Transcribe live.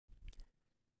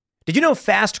Did you know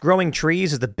Fast Growing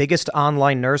Trees is the biggest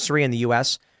online nursery in the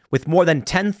U.S. with more than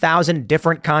 10,000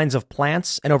 different kinds of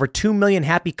plants and over 2 million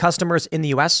happy customers in the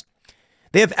U.S.?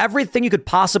 They have everything you could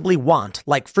possibly want,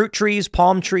 like fruit trees,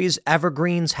 palm trees,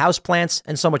 evergreens, houseplants,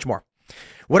 and so much more.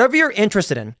 Whatever you're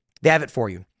interested in, they have it for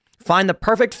you. Find the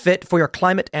perfect fit for your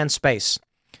climate and space.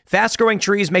 Fast Growing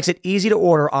Trees makes it easy to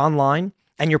order online,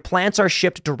 and your plants are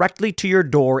shipped directly to your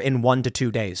door in 1 to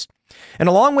 2 days. And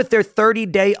along with their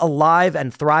 30-day Alive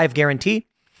and Thrive guarantee,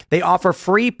 they offer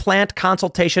free plant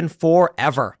consultation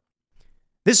forever.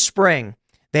 This spring,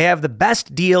 they have the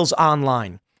best deals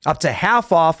online, up to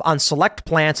half off on select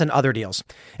plants and other deals.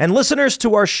 And listeners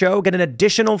to our show get an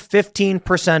additional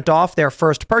 15% off their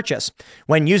first purchase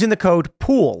when using the code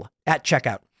POOL at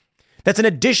checkout. That's an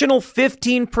additional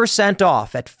 15%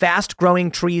 off at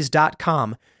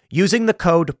fastgrowingtrees.com using the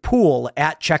code POOL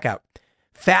at checkout.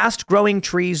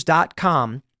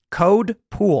 fastgrowingtrees.com, code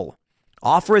POOL.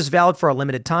 Offer is valid for a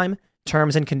limited time.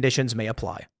 Terms and conditions may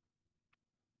apply.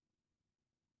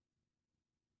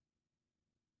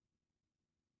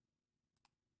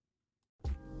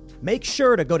 Make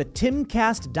sure to go to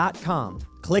timcast.com,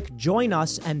 click join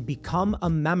us, and become a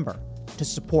member to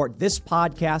support this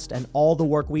podcast and all the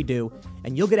work we do,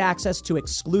 and you'll get access to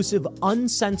exclusive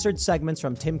uncensored segments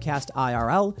from Timcast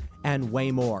IRL and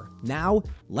way more. Now,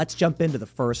 let's jump into the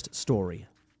first story.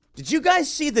 Did you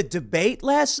guys see the debate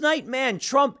last night? Man,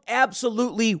 Trump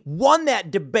absolutely won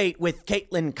that debate with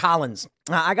Kaitlan Collins.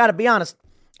 I gotta be honest,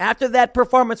 after that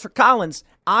performance for Collins,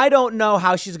 I don't know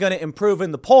how she's going to improve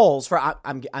in the polls.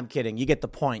 I'm kidding. You get the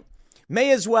point.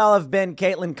 May as well have been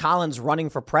Kaitlan Collins running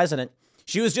for president.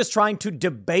 She was just trying to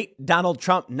debate Donald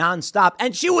Trump nonstop,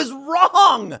 and she was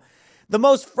wrong. The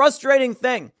most frustrating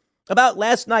thing about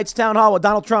last night's town hall with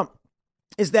Donald Trump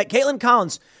is that Kaitlan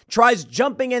Collins tries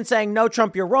jumping in saying, no,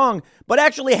 Trump, you're wrong. But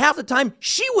actually, half the time,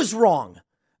 she was wrong.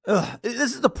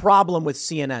 This is the problem with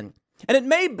CNN. And it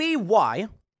may be why,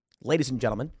 ladies and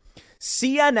gentlemen,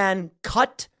 CNN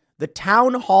cut the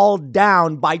town hall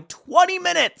down by 20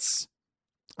 minutes.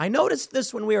 I noticed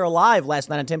this when we were live last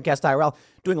night on Timcast IRL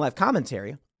doing live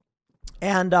commentary.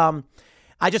 And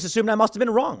I just assumed I must have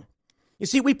been wrong. You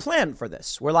see, we planned for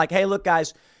this. We're like, hey, look,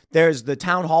 guys, there's the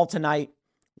town hall tonight.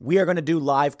 We are going to do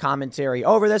live commentary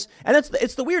over this. And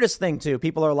it's the weirdest thing, too.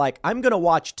 People are like, I'm going to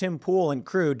watch Tim Pool and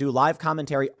crew do live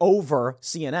commentary over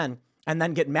CNN and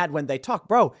then get mad when they talk.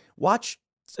 Bro, watch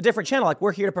a different channel. Like,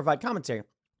 we're here to provide commentary.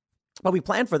 But we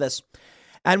planned for this.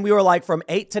 And we were like, from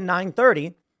 8 to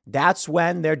 9:30, that's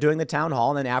when they're doing the town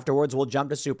hall. And then afterwards, we'll jump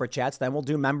to super chats. Then we'll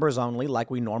do members only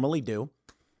like we normally do.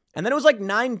 And then it was like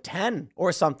 9:10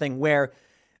 or something where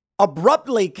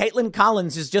abruptly Kaitlan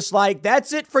Collins is just like,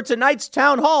 that's it for tonight's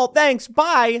town hall. Thanks.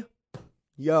 Bye.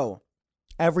 Yo,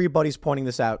 everybody's pointing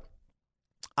this out.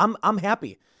 I'm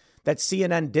happy that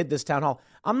CNN did this town hall.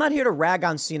 I'm not here to rag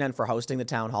on CNN for hosting the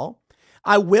town hall.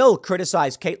 I will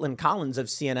criticize Kaitlan Collins of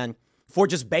CNN for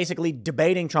just basically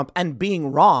debating Trump and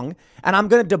being wrong. And I'm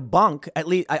going to debunk, at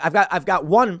least I've got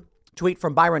one tweet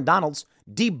from Byron Donalds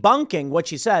debunking what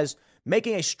she says,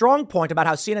 making a strong point about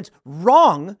how CNN's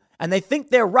wrong and they think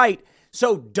they're right.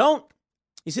 So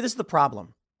you see, this is the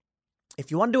problem.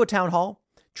 If you want to do a town hall,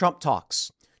 Trump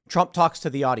talks to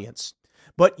the audience,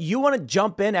 but you want to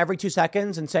jump in every 2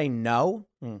 seconds and say no.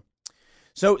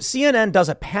 So CNN does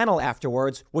a panel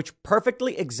afterwards, which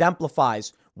perfectly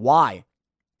exemplifies why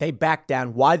they back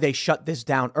down, why they shut this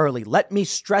down early. Let me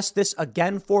stress this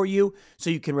again for you so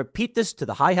you can repeat this to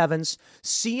the high heavens.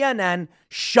 CNN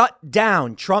shut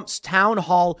down Trump's town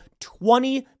hall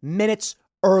 20 minutes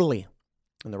early.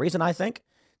 And the reason I think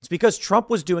it's because Trump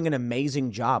was doing an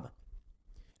amazing job.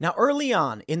 Now, early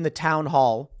on in the town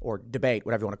hall or debate,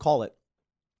 whatever you want to call it,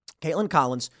 Kaitlan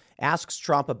Collins asks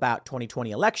Trump about 2020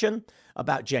 election,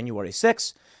 about January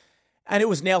 6th, and it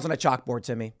was nails on a chalkboard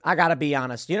to me. I got to be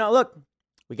honest. Look,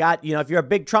 we got, if you're a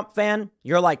big Trump fan,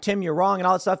 you're like, Tim, you're wrong and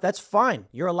all that stuff. That's fine.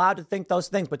 You're allowed to think those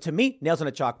things. But to me, nails on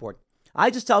a chalkboard. I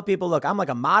just tell people, look, I'm like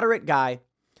a moderate guy.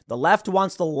 The left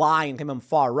wants to lie and claim I'm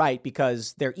far right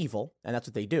because they're evil, and that's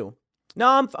what they do. No,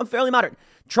 I'm fairly moderate.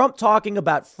 Trump talking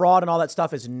about fraud and all that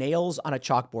stuff is nails on a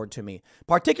chalkboard to me,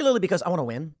 particularly because I want to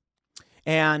win.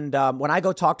 And when I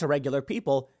go talk to regular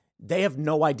people, they have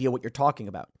no idea what you're talking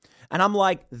about. And I'm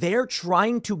like, they're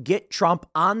trying to get Trump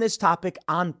on this topic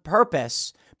on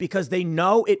purpose because they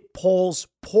know it polls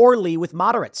poorly with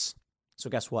moderates. So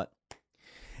guess what?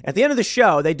 At the end of the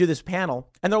show, they do this panel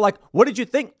and they're like, what did you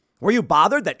think? Were you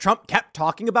bothered that Trump kept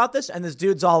talking about this? And this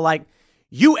dude's all like,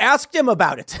 you asked him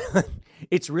about it.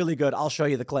 It's really good. I'll show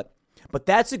you the clip. But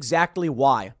that's exactly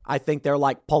why I think they're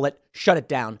like, pull it, shut it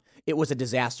down. It was a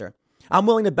disaster. I'm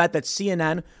willing to bet that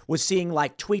CNN was seeing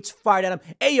like tweets fired at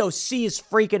him. AOC is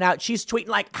freaking out. She's tweeting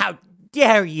like, how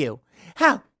dare you?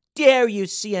 How dare you,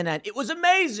 CNN? It was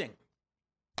amazing.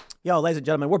 Yo, ladies and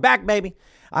gentlemen, we're back, baby.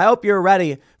 I hope you're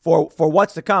ready for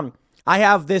what's to come. I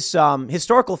have this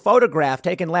historical photograph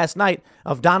taken last night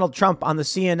of Donald Trump on the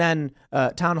CNN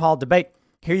Townhall debate.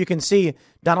 Here you can see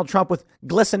Donald Trump with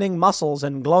glistening muscles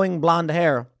and glowing blonde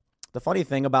hair. The funny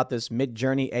thing about this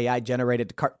Mid-Journey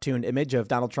AI-generated cartoon image of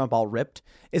Donald Trump all ripped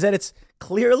is that it's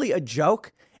clearly a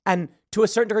joke and, to a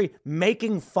certain degree,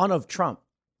 making fun of Trump.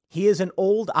 He is an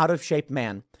old, out-of-shape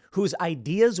man whose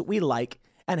ideas we like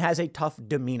and has a tough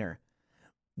demeanor.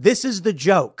 This is the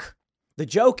joke. The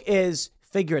joke is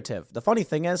figurative. The funny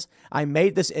thing is, I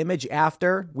made this image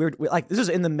after we're like, this is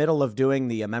in the middle of doing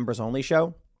the members only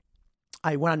show.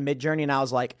 I went on Mid-Journey and I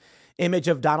was like, image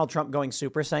of Donald Trump going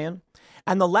Super Saiyan.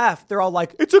 And the left, they're all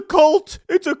like, it's a cult.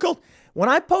 It's a cult. When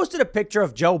I posted a picture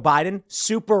of Joe Biden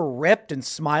super ripped and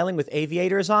smiling with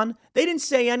aviators on, they didn't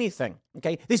say anything.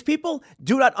 OK, these people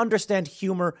do not understand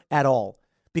humor at all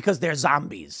because they're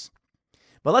zombies.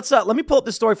 But let me pull up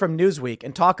the story from Newsweek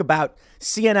and talk about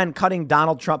CNN cutting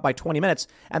Donald Trump by 20 minutes.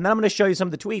 And then I'm going to show you some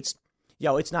of the tweets.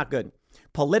 Yo, it's not good.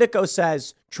 Politico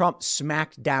says Trump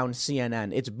smacked down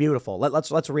CNN. It's beautiful.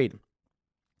 Let's read.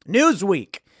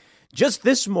 Newsweek, just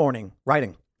this morning,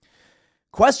 writing,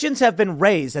 questions have been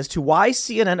raised as to why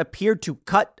CNN appeared to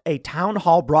cut a town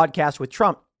hall broadcast with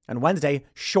Trump on Wednesday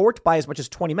short by as much as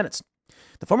 20 minutes.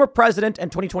 The former president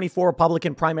and 2024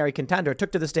 Republican primary contender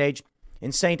took to the stage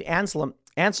in St. Anselm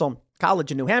College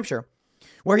in New Hampshire,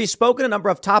 where he spoke on a number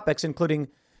of topics, including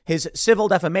his civil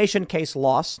defamation case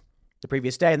loss the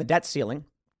previous day and the debt ceiling,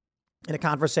 in a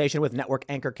conversation with network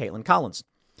anchor Kaitlan Collins.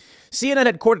 CNN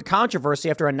had courted controversy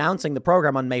after announcing the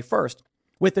program on May 1st,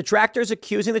 with detractors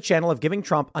accusing the channel of giving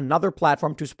Trump another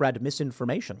platform to spread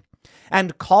misinformation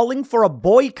and calling for a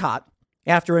boycott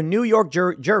after a New York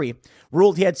jury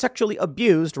ruled he had sexually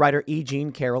abused writer E.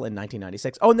 Jean Carroll in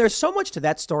 1996. Oh, and there's so much to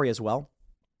that story as well,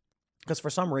 because for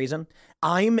some reason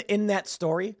I'm in that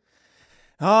story.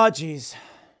 Oh, geez.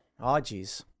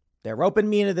 They're roping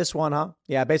me into this one, huh?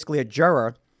 Yeah, basically a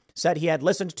juror said he had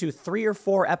listened to 3 or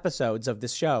 4 episodes of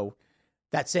this show.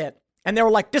 That's it. And they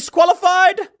were like,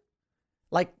 disqualified?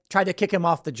 Like, tried to kick him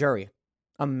off the jury.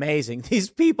 Amazing. These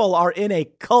people are in a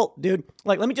cult, dude.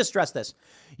 Like, let me just stress this.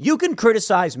 You can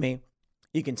criticize me.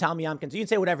 You can tell me you can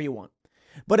say whatever you want.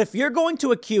 But if you're going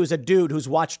to accuse a dude who's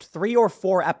watched 3 or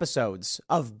 4 episodes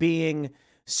of being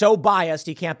so biased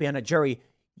he can't be on a jury,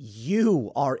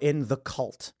 you are in the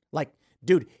cult. Like,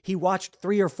 dude, he watched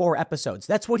 3 or 4 episodes.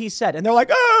 That's what he said. And they're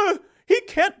like, he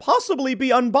can't possibly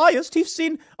be unbiased. He's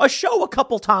seen a show a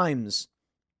couple times.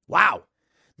 Wow.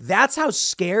 That's how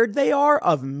scared they are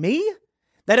of me?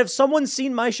 That if someone's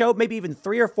seen my show maybe even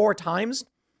 3 or 4 times,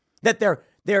 that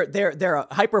they're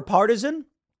a hyper partisan?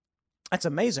 That's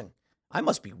amazing. I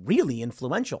must be really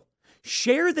influential.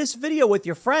 Share this video with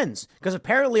your friends, because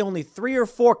apparently only 3 or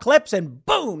 4 clips and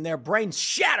boom, their brains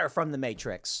shatter from the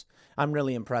Matrix. I'm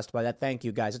really impressed by that. Thank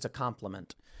you, guys. It's a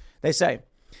compliment. They say,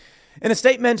 in a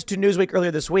statement to Newsweek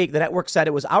earlier this week, the network said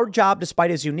it was our job,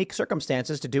 despite his unique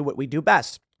circumstances, to do what we do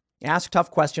best. Ask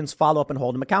tough questions, follow up, and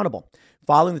hold him accountable.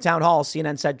 Following the town hall,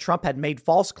 CNN said Trump had made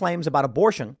false claims about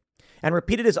abortion and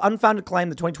repeated his unfounded claim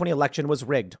the 2020 election was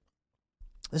rigged.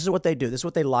 This is what they do. This is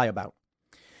what they lie about.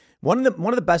 One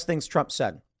of the best things Trump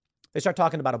said, they start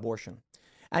talking about abortion.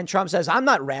 And Trump says, I'm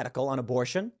not radical on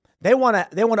abortion. They want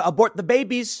to abort the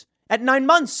babies at 9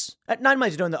 months. At 9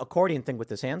 months, he's doing the accordion thing with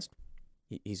his hands.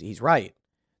 He's right.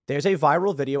 There's a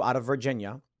viral video out of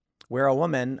Virginia where a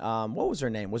woman, what was her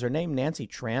name? Was her name Nancy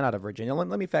Tran out of Virginia?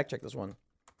 Let me fact check this one.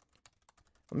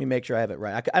 Let me make sure I have it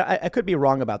right. I could be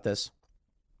wrong about this.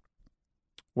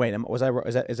 Wait,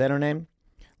 is that her name?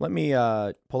 Let me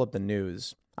pull up the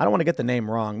news. I don't want to get the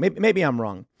name wrong. Maybe I'm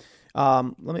wrong.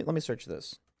 Let me search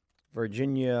this.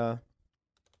 Virginia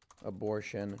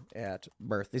abortion at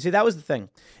birth. You see, that was the thing.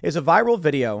 It's a viral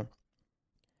video.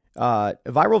 Oh,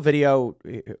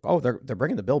 they're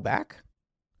bringing the bill back.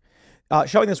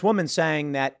 Showing this woman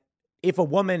saying that if a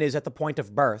woman is at the point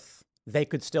of birth, they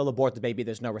could still abort the baby.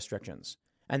 There's no restrictions.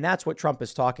 And that's what Trump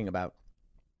is talking about.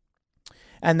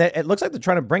 And it looks like they're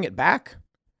trying to bring it back.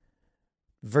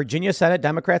 Virginia Senate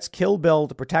Democrats kill bill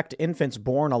to protect infants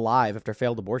born alive after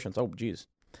failed abortions. Oh, geez.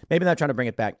 Maybe they're trying to bring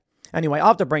it back. Anyway, I'll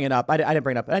have to bring it up. I didn't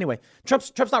bring it up. But anyway,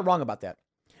 Trump's not wrong about that.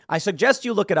 I suggest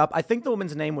you look it up. I think the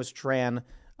woman's name was Tran.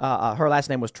 Her last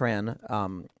name was Tran.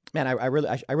 Man, I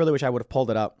really wish I would have pulled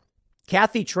it up.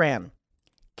 Kathy Tran.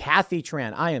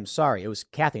 I am sorry. It was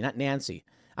Kathy, not Nancy.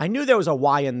 I knew there was a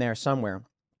Y in there somewhere.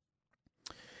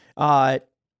 Can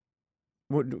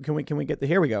we get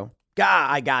here we go.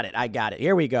 I got it.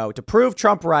 Here we go. To prove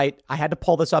Trump right, I had to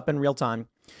pull this up in real time.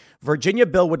 Virginia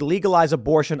bill would legalize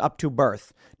abortion up to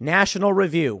birth. National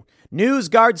Review. News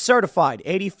Guard certified.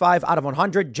 85 out of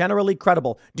 100. Generally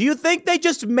credible. Do you think they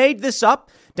just made this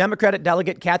up? Democratic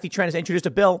delegate Kathy Trent has introduced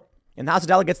a bill in the House of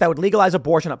Delegates that would legalize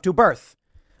abortion up to birth.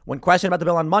 When questioned about the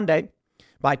bill on Monday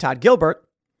by Todd Gilbert,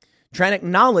 Trent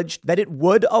acknowledged that it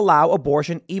would allow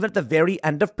abortion even at the very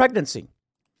end of pregnancy.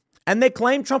 And they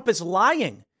claim Trump is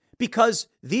lying because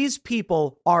these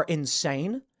people are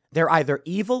insane. They're either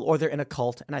evil or they're in a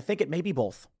cult, and I think it may be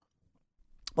both.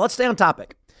 But let's stay on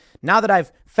topic. Now that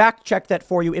I've fact-checked that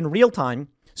for you in real time,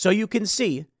 so you can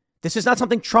see this is not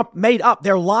something Trump made up.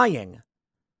 They're lying.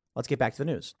 Let's get back to the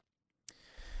news.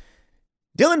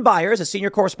 Dylan Byers, a senior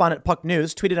correspondent at Puck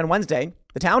News, tweeted on Wednesday,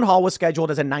 the town hall was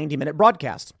scheduled as a 90-minute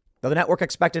broadcast, though the network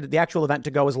expected the actual event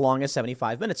to go as long as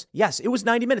 75 minutes. Yes, it was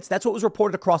 90 minutes. That's what was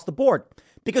reported across the board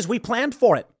because we planned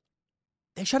for it.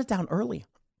 They shut it down early.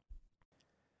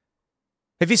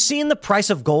 Have you seen the price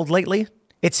of gold lately?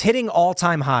 It's hitting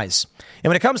all-time highs.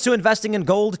 And when it comes to investing in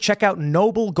gold, check out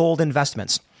Noble Gold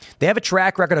Investments. They have a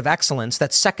track record of excellence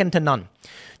that's second to none.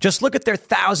 Just look at their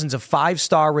thousands of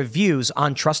five-star reviews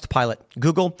on Trustpilot,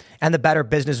 Google, and the Better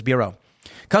Business Bureau.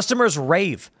 Customers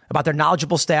rave about their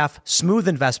knowledgeable staff, smooth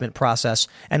investment process,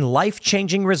 and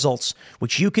life-changing results,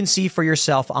 which you can see for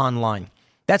yourself online.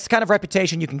 That's the kind of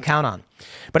reputation you can count on.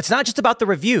 But it's not just about the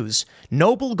reviews.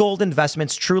 Noble Gold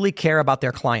Investments truly care about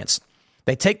their clients.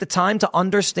 They take the time to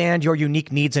understand your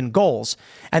unique needs and goals,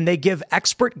 and they give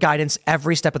expert guidance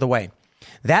every step of the way.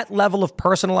 That level of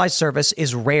personalized service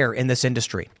is rare in this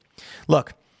industry.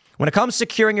 Look, when it comes to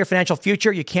securing your financial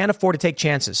future, you can't afford to take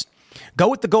chances. Go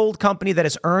with the gold company that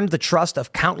has earned the trust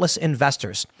of countless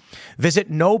investors.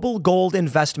 Visit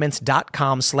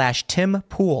noblegoldinvestments.com/Tim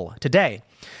Pool today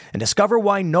and discover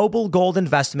why Noble Gold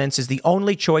Investments is the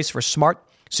only choice for smart,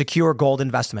 secure gold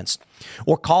investments.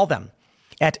 Or call them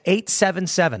at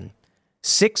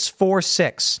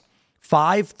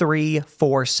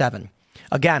 877-646-5347.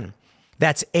 Again,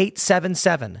 that's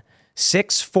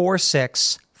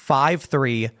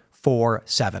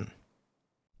 877-646-5347.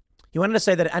 You wanted to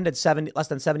say that it ended less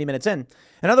than 70 minutes in.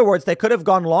 In other words, they could have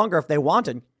gone longer if they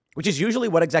wanted, which is usually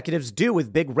what executives do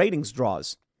with big ratings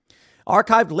draws.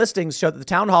 Archived listings show that the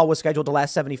town hall was scheduled to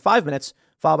last 75 minutes,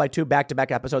 followed by 2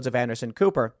 back-to-back episodes of Anderson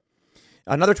Cooper.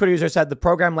 Another Twitter user said the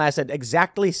program lasted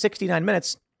exactly 69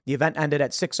 minutes. The event ended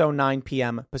at 6:09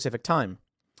 p.m. Pacific time.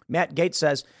 Matt Gates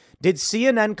says, did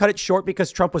CNN cut it short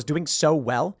because Trump was doing so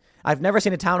well? I've never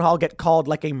seen a town hall get called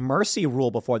like a mercy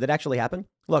rule before. That actually happened.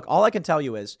 Look, all I can tell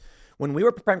you is when we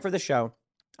were preparing for the show,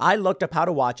 I looked up how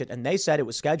to watch it and they said it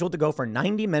was scheduled to go for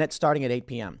 90 minutes starting at 8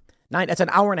 p.m. That's an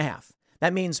hour and a half.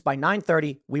 That means by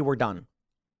 9:30, we were done.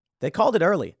 They called it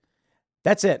early.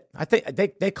 That's it. I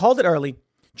think they called it early.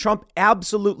 Trump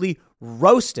absolutely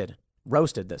roasted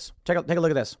this. Take a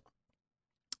look at this.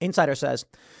 Insider says,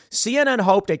 CNN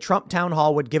hoped a Trump town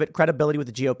hall would give it credibility with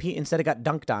the GOP. Instead, it got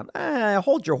dunked on.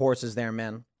 Hold your horses there,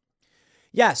 man.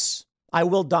 Yes, I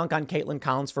will dunk on Kaitlan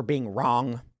Collins for being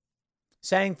wrong.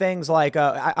 Saying things like,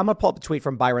 I'm going to pull up a tweet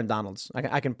from Byron Donalds.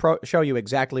 I can show you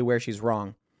exactly where she's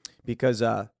wrong because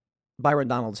Byron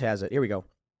Donalds has it. Here we go.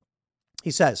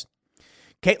 He says,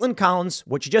 Kaitlan Collins,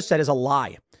 what you just said is a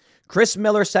lie. Chris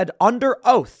Miller said under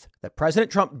oath that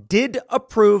President Trump did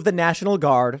approve the National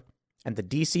Guard and the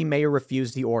D.C. mayor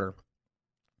refused the order.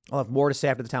 I'll have more to say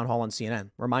after the town hall on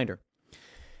CNN. Reminder.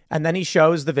 And then he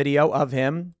shows the video of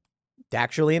him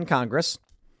actually in Congress.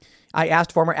 I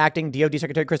asked former acting DOD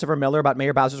Secretary Christopher Miller about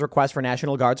Mayor Bowser's request for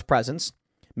National Guard's presence.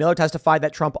 Miller testified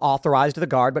that Trump authorized the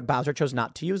Guard, but Bowser chose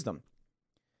not to use them.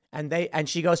 And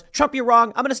she goes, Trump, you're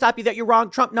wrong. I'm going to stop you there. You're wrong.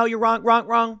 Trump, no, you're wrong.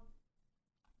 Wrong.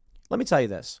 Let me tell you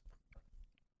this.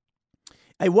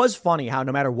 It was funny how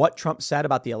no matter what Trump said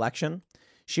about the election,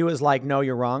 she was like, no,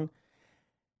 you're wrong.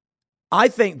 I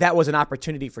think that was an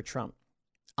opportunity for Trump.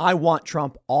 I want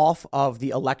Trump off of the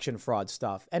election fraud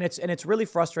stuff. And it's really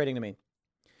frustrating to me.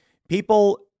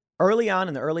 People early on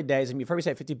in the early days, and you've heard me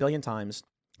say it 50 billion times,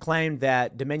 claimed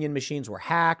that Dominion machines were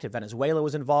hacked, that Venezuela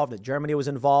was involved, that Germany was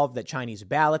involved, that Chinese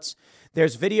ballots.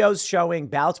 There's videos showing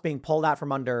ballots being pulled out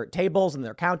from under tables and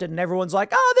they're counted. And everyone's like,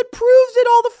 that proves it,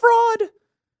 all the fraud.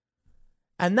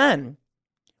 And then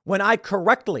when I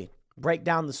correctly break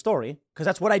down the story, because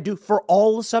that's what I do for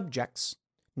all the subjects,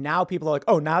 now people are like,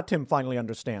 now Tim finally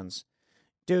understands.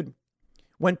 Dude,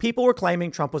 when people were claiming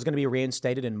Trump was going to be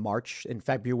reinstated in March, in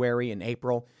February, in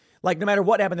April, like no matter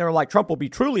what happened, they were like, Trump will be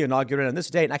truly inaugurated on this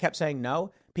date. And I kept saying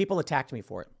no. People attacked me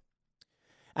for it.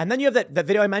 And then you have that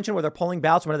video I mentioned where they're pulling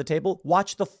ballots from under the table.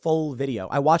 Watch the full video.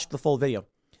 I watched the full video.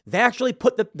 They actually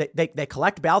put they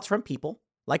collect ballots from people.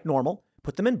 like normal,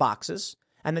 put them in boxes,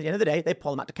 and at the end of the day, they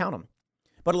pull them out to count them.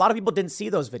 But a lot of people didn't see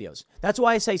those videos. That's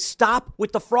why I say stop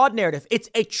with the fraud narrative. It's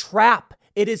a trap.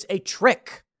 It is a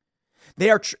trick. They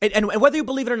are, and whether you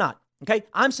believe it or not, okay,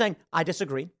 I'm saying I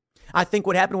disagree. I think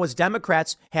what happened was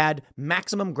Democrats had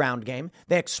maximum ground game.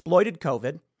 They exploited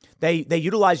COVID. They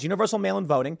utilized universal mail-in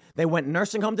voting. They went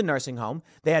nursing home to nursing home.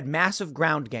 They had massive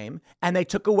ground game, and they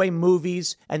took away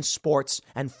movies and sports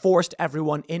and forced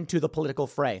everyone into the political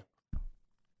fray.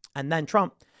 And then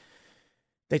Trump,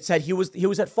 they said he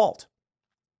was at fault.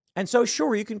 And so,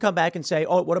 sure, you can come back and say,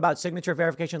 oh, what about signature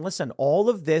verification? Listen, all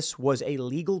of this was a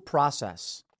legal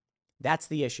process. That's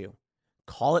the issue.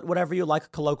 Call it whatever you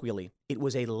like colloquially. It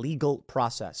was a legal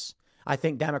process. I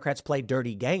think Democrats play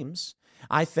dirty games.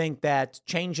 I think that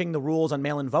changing the rules on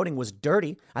mail-in voting was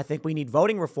dirty. I think we need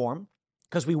voting reform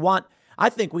because I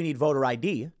think we need voter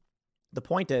ID. The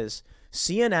point is,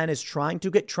 CNN is trying to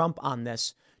get Trump on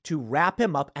this to wrap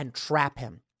him up and trap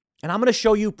him. And I'm going to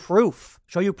show you proof,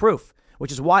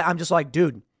 which is why I'm just like,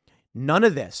 dude, none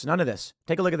of this.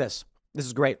 Take a look at this. This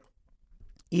is great.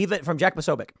 Even from Jack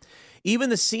Posobiec, even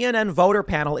the CNN voter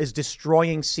panel is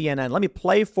destroying CNN. Let me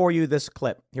play for you this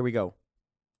clip. Here we go.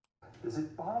 Does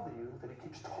it bother you that he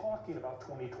keeps talking about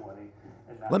 2020?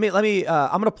 And let me.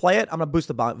 I'm going to play it. I'm going to boost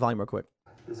the volume real quick.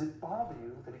 Does it bother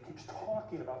you that he keeps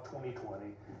talking about 2020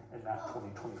 and not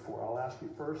 2024? I'll ask you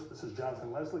first. This is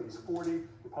Jonathan Leslie. He's 40,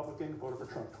 Republican, voted for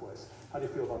Trump twice. How do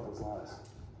you feel about those lies?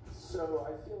 So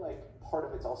I feel like part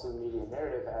of it's also the media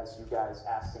narrative, as you guys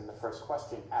asked him the first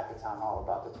question at the town hall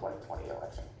about the 2020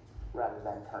 election, rather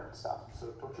than current stuff. So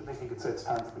don't you think he could say it's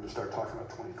time for me to start talking about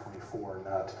 2024 and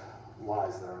not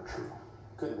lies that aren't true?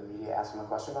 Couldn't the media ask him a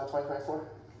question about 2024?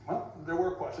 Well, there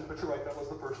were questions, but you're right. That was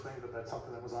the first thing. That's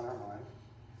something that was on our mind,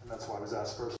 and that's why I was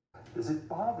asked first. Does it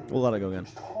bother you? We'll let it go again.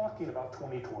 He's talking about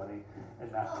 2020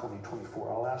 and not 2024.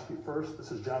 I'll ask you first.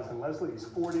 This is Jonathan Leslie. He's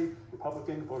 40,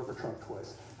 Republican, voted for Trump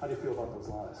twice. How do you feel about those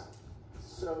lies?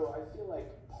 So I feel like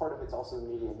part of it's also the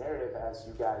media narrative, as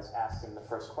you guys asked him the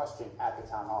first question at the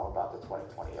town hall about the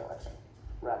 2020 election,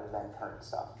 rather than current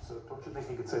stuff. So don't you think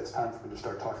he could say it's time for me to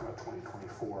start talking about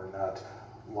 2024 and not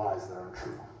lies that aren't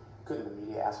true? Couldn't the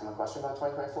media ask him a question about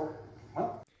 2024?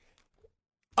 Well,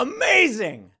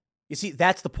 amazing. You see,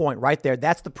 that's the point right there.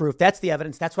 That's the proof. That's the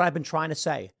evidence. That's what I've been trying to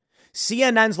say.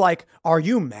 CNN's like, are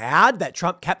you mad that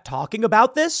Trump kept talking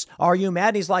about this? Are you mad?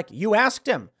 And he's like, you asked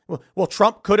him. Well,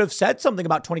 Trump could have said something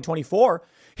about 2024.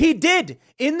 He did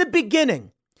in the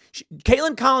beginning.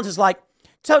 Kaitlan Collins is like,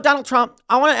 so Donald Trump,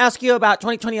 I want to ask you about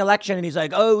 2020 election. And he's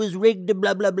like, oh, it was rigged,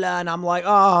 blah, blah, blah. And I'm like,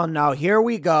 oh, no, here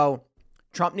we go.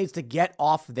 Trump needs to get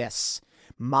off this.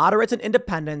 Moderates and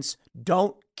independents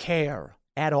don't care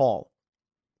at all.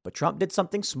 But Trump did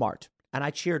something smart, and I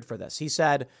cheered for this. He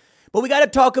said, but we got to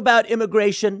talk about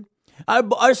immigration.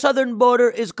 Our southern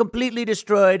border is completely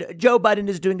destroyed. Joe Biden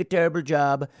is doing a terrible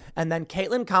job. And then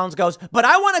Kaitlan Collins goes, but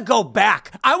I want to go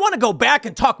back. I want to go back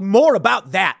and talk more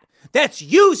about that. That's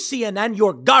you, CNN.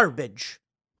 You're garbage.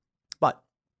 But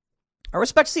I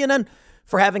respect CNN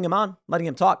for having him on, letting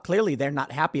him talk. Clearly, they're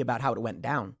not happy about how it went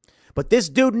down. But this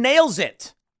dude nails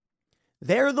it.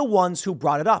 They're the ones who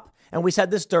brought it up. And we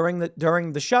said this during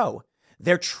the show.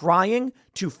 They're trying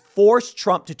to force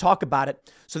Trump to talk about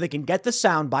it so they can get the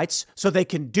sound bites, so they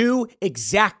can do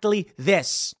exactly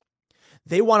this.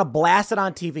 They want to blast it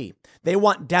on TV. They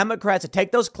want Democrats to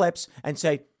take those clips and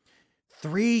say,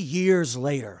 3 years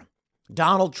later,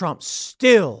 Donald Trump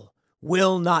still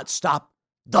will not stop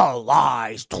the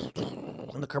lies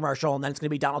in the commercial. And then it's going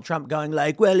to be Donald Trump going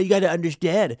like, well, you got to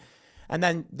understand. And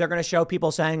then they're going to show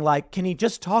people saying like, can he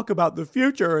just talk about the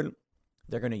future? And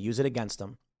they're going to use it against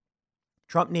him.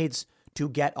 Trump needs to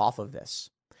get off of this.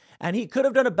 And he could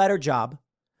have done a better job,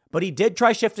 but he did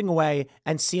try shifting away,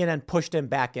 and CNN pushed him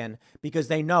back in because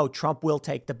they know Trump will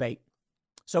take the bait.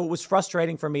 So it was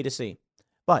frustrating for me to see.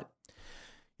 But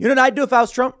you know what I'd do if I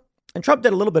was Trump? And Trump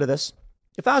did a little bit of this.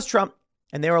 If I was Trump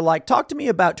and they were like, talk to me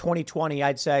about 2020,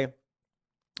 I'd say,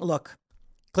 look,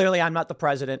 clearly I'm not the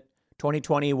president.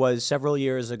 2020 was several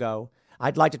years ago.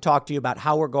 I'd like to talk to you about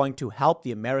how we're going to help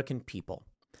the American people.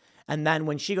 And then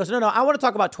when she goes, no, I want to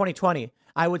talk about 2020,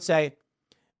 I would say,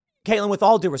 Kaitlan, with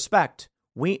all due respect,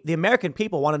 the American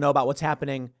people want to know about what's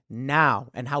happening now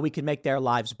and how we can make their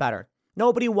lives better.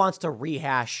 Nobody wants to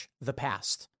rehash the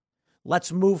past.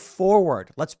 Let's move forward.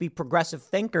 Let's be progressive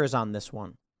thinkers on this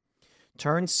one.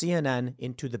 Turn CNN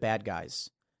into the bad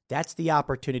guys. That's the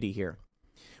opportunity here.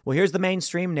 Well, here's the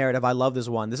mainstream narrative. I love this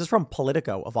one. This is from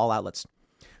Politico, of all outlets.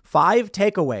 5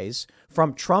 takeaways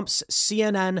from Trump's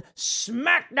CNN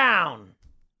smackdown.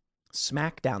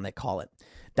 Smackdown, they call it.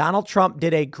 Donald Trump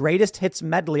did a greatest hits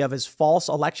medley of his false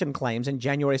election claims and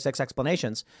January 6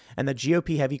 explanations, and the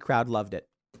GOP heavy crowd loved it.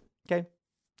 Okay.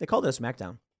 They called it a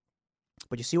smackdown.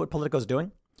 But you see what Politico's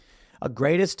doing? A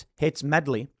greatest hits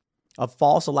medley of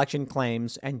false election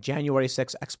claims and January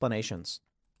 6 explanations.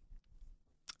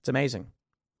 It's amazing.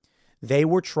 They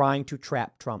were trying to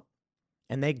trap Trump,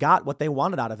 and they got what they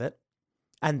wanted out of it,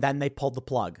 and then they pulled the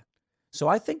plug. So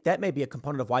I think that may be a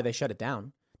component of why they shut it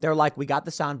down. They're like, we got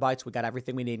the sound bites, we got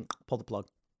everything we need, pull the plug.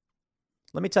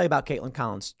 Let me tell you about Kaitlan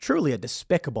Collins. Truly a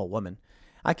despicable woman.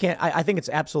 I think it's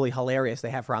absolutely hilarious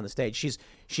they have her on the stage.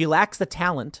 She lacks the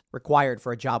talent required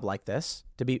for a job like this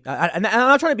to be, and I'm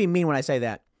not trying to be mean when I say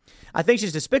that. I think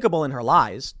she's despicable in her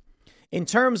lies. In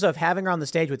terms of having her on the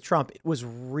stage with Trump, it was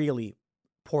really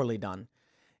poorly done.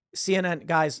 CNN,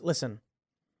 guys, listen,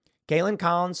 Kaitlan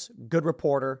Collins, good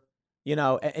reporter,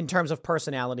 in terms of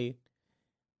personality,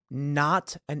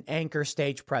 not an anchor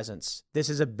stage presence. This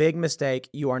is a big mistake.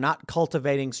 You are not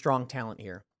cultivating strong talent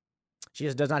here. She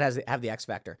just does not have the X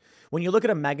factor. When you look at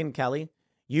a Megyn Kelly,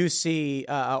 you see,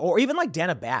 or even like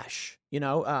Dana Bash,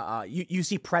 you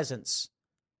see presence.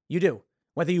 You do,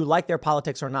 whether you like their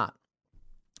politics or not.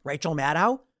 Rachel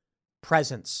Maddow,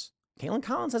 presence. Kaitlan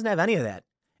Collins doesn't have any of that.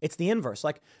 It's the inverse.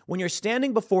 Like when you're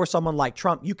standing before someone like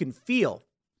Trump, you can feel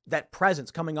that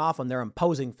presence coming off on their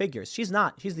imposing figures. She's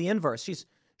not. She's the inverse. She's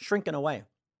shrinking away.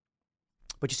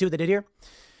 But you see what they did here?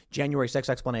 January 6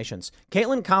 explanations.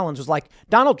 Kaitlan Collins was like,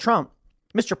 Donald Trump,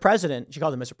 Mr. President. She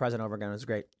called him Mr. President over again. It was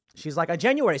great. She's like, on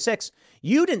January 6,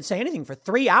 you didn't say anything for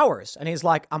 3 hours. And he's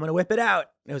like, I'm going to whip it out.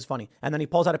 It was funny. And then he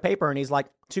pulls out a paper and he's like,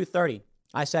 2:30.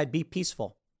 I said, be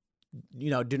peaceful.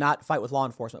 Do not fight with law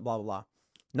enforcement, blah, blah, blah.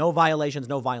 No violations,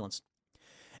 no violence.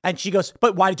 And she goes,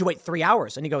 but why did you wait 3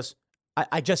 hours? And he goes,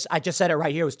 I just said it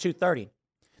right here. It was 2:30.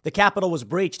 The Capitol was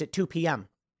breached at 2 p.m.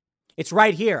 It's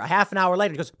right here. A half an hour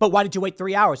later, he goes, but why did you wait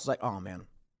 3 hours? It's like, oh, man.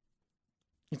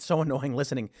 It's so annoying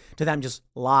listening to them just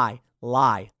lie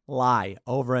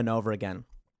over and over again.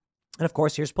 And of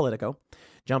course, here's Politico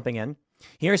jumping in.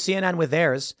 Here's CNN with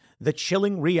theirs, the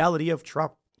chilling reality of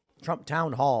Trump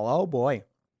Townhall. Oh, boy.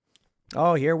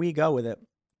 Oh, here we go with it.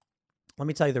 Let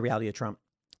me tell you the reality of Trump.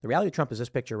 The reality of Trump is this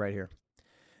picture right here.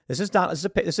 This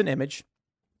is an image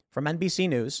from NBC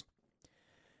News.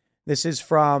 This is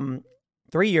from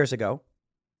 3 years ago.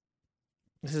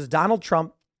 This is Donald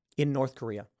Trump in North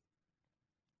Korea.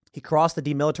 He crossed the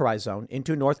demilitarized zone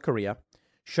into North Korea,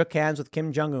 shook hands with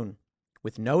Kim Jong-un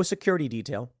with no security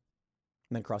detail,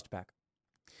 and then crossed back.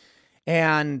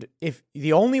 And if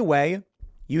the only way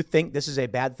you think this is a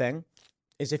bad thing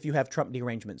is if you have Trump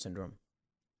derangement syndrome.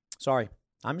 Sorry,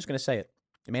 I'm just going to say it.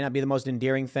 It may not be the most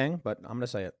endearing thing, but I'm going to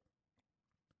say it.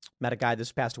 Met a guy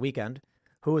this past weekend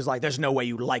who was like, there's no way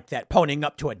you like that, ponying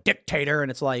up to a dictator. And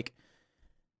it's like,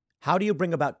 how do you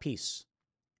bring about peace?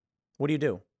 What do you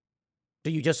do? Do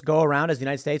you just go around as the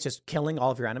United States just killing all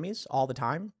of your enemies all the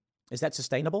time? Is that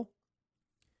sustainable?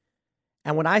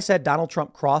 And when I said Donald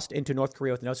Trump crossed into North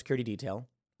Korea with no security detail,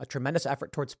 a tremendous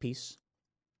effort towards peace,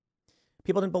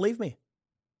 people didn't believe me.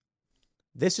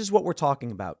 This is what we're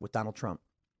talking about with Donald Trump.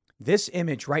 This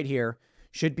image right here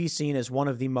should be seen as one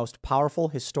of the most powerful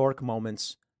historic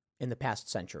moments in the past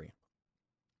century.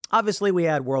 Obviously, we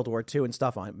had World War II and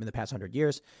stuff in the past 100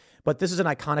 years, but this is an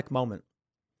iconic moment.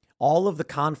 All of the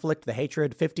conflict, the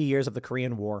hatred, 50 years of the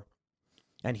Korean War.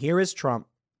 And here is Trump,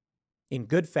 in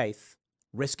good faith,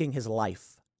 risking his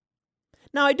life.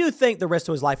 Now, I do think the risk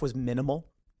to his life was minimal,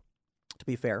 to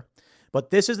be fair. But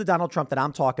this is the Donald Trump that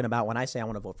I'm talking about when I say I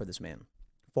want to vote for this man.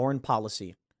 Foreign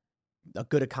policy, a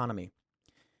good economy.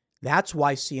 That's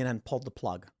why CNN pulled the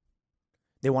plug.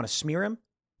 They want to smear him.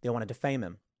 They want to defame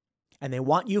him. And they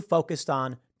want you focused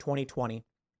on 2020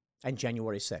 and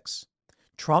January 6th.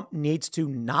 Trump needs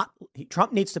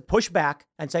to push back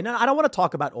and say, no, I don't want to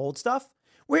talk about old stuff.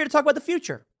 We're here to talk about the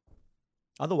future.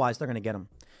 Otherwise, they're going to get him.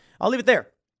 I'll leave it there.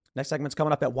 Next segment's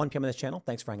coming up at 1 p.m. on this channel.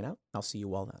 Thanks for hanging out. I'll see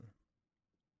you all then.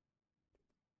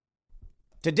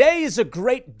 Today is a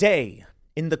great day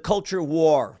in the culture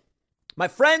war. My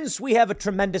friends, we have a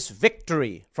tremendous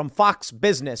victory from Fox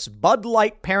Business. Bud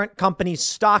Light parent company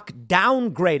stock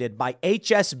downgraded by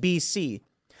HSBC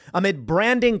amid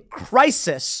branding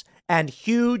crisis and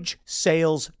huge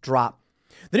sales drop.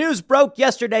 The news broke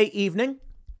yesterday evening.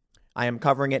 I am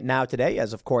covering it now today,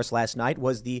 as of course last night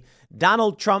was the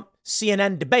Donald Trump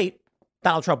CNN debate.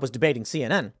 Donald Trump was debating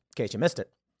CNN, in case you missed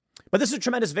it. But this is a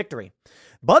tremendous victory.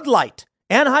 Bud Light,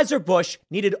 Anheuser-Busch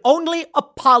needed only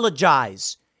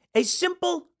apologize. A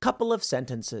simple couple of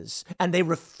sentences. And they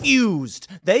refused.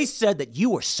 They said that you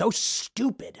were so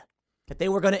stupid that they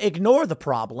were going to ignore the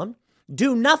problem,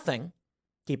 do nothing,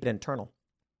 keep it internal.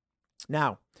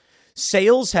 Now,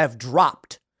 sales have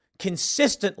dropped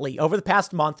consistently over the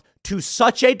past month to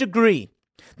such a degree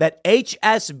that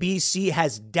HSBC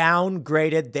has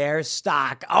downgraded their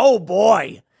stock. Oh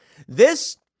boy,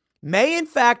 this may in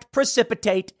fact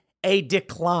precipitate a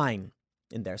decline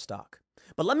in their stock.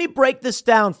 But let me break this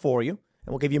down for you, and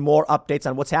we'll give you more updates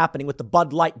on what's happening with the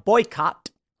Bud Light boycott.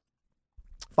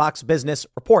 Fox Business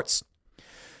reports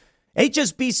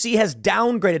HSBC has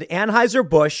downgraded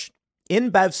Anheuser-Busch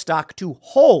InBev stock to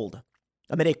hold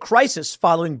amid a crisis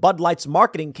following Bud Light's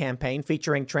marketing campaign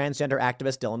featuring transgender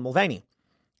activist Dylan Mulvaney.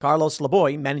 Carlos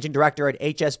Laboy, managing director at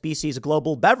HSBC's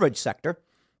global beverage sector,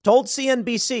 told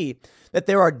CNBC that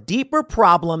there are deeper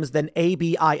problems than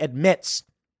ABI admits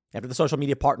after the social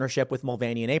media partnership with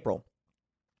Mulvaney in April.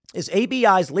 Is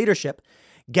ABI's leadership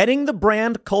getting the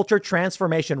brand culture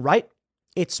transformation right?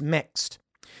 It's mixed.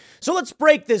 So let's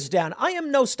break this down. I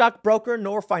am no stockbroker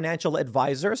nor financial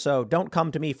advisor, so don't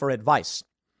come to me for advice.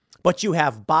 But you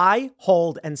have buy,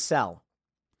 hold, and sell.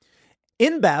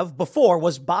 InBev before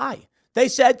was buy. They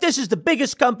said, this is the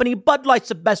biggest company. Bud Light's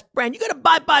the best brand. You got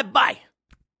to buy.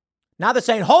 Now they're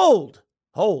saying, hold.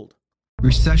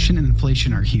 Recession and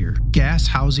inflation are here. Gas,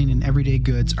 housing, and everyday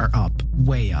goods are up,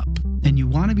 way up. And you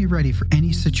want to be ready for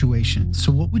any situation.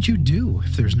 So what would you do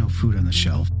if there's no food on the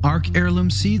shelf? ARC Heirloom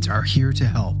Seeds are here to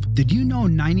help. Did you know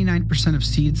 99% of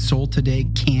seeds sold today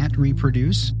can't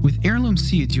reproduce? With Heirloom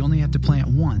Seeds, you only have to plant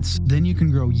once. Then you can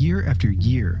grow year after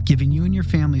year, giving you and your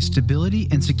family stability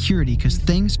and security because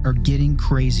things are getting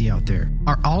crazy out there.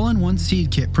 Our all-in-one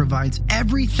seed kit provides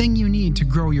everything you need to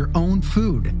grow your own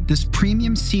food. This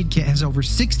premium seed kit has over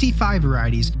 65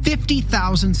 varieties,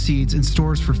 50,000 seeds in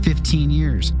stores for 15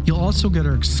 years. You'll also get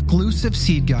our exclusive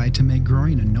seed guide to make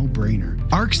growing a no-brainer.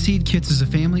 ARC Seed Kits is a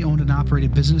family-owned and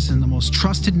operated business and the most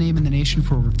trusted name in the nation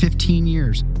for over 15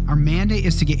 years. Our mandate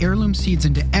is to get heirloom seeds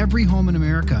into every home in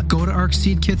America. Go to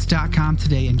arcseedkits.com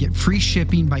today and get free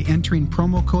shipping by entering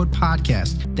promo code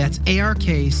podcast. That's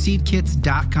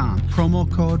arcseedkits.com, promo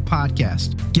code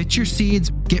podcast. Get your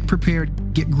seeds, get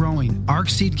prepared, get growing.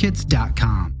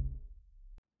 arcseedkits.com.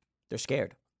 They're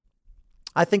scared.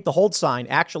 I think the hold sign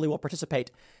actually will participate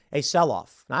a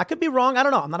sell-off. Now, I could be wrong. I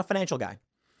don't know. I'm not a financial guy.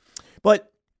 But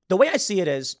the way I see it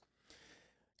is,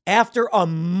 after a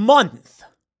month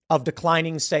of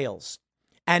declining sales,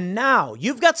 and now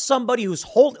you've got somebody who's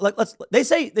holding, they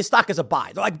say the stock is a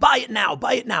buy. They're like, buy it now.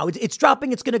 It's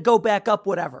dropping. It's going to go back up,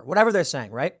 whatever they're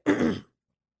saying, right?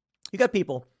 You got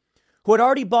people who had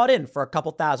already bought in for a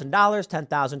couple $1,000, $10,000,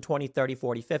 $20,000, $30,000,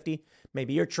 $40,000, $50,000.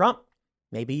 Maybe you're Trump.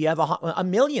 Maybe you have a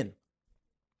million.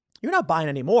 You're not buying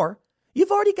anymore.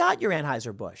 You've already got your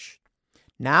Anheuser-Busch.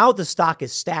 Now the stock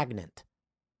is stagnant.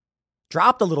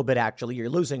 Dropped a little bit, actually. You're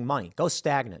losing money. Go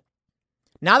stagnant.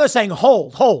 Now they're saying,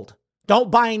 hold.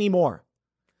 Don't buy anymore.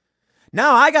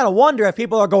 Now I got to wonder if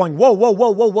people are going, whoa.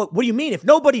 What do you mean? If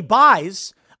nobody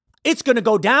buys, it's going to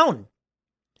go down.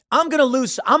 I'm going to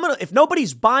lose. If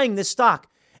nobody's buying this stock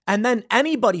and then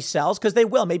anybody sells, because they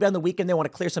will, maybe on the weekend they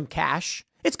want to clear some cash,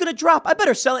 it's going to drop. I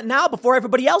better sell it now before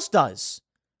everybody else does.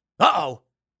 Uh-oh.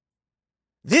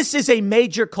 This is a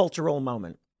major cultural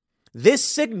moment. This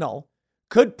signal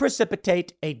could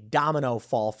precipitate a domino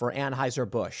fall for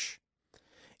Anheuser-Busch.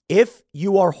 If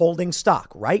you are holding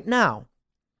stock right now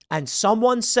and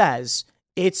someone says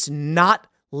it's not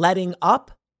letting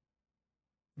up,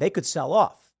 they could sell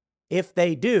off. If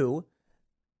they do,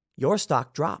 your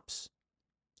stock drops.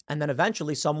 And then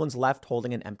eventually someone's left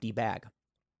holding an empty bag.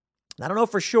 I don't know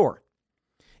for sure.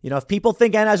 If people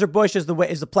think Anheuser-Busch is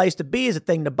the place to be, is a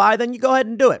thing to buy, then you go ahead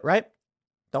and do it, right?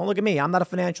 Don't look at me. I'm not a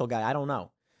financial guy. I don't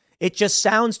know. It just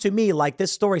sounds to me like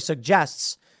this story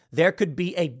suggests there could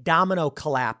be a domino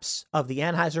collapse of the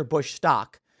Anheuser-Busch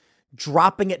stock,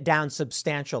 dropping it down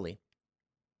substantially.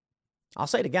 I'll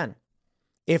say it again.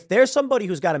 If there's somebody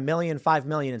who's got $1 million, $5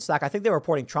 million in stock, I think they were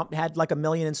reporting Trump had like $1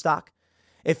 million in stock.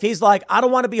 If he's like, I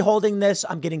don't want to be holding this,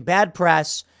 I'm getting bad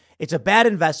press, it's a bad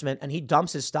investment, and he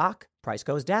dumps his stock, price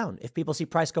goes down. If people see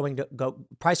price going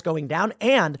down,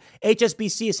 and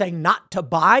HSBC is saying not to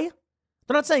buy,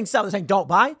 they're not saying sell, they're saying don't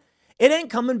buy, it ain't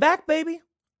coming back, baby.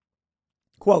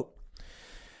 Quote,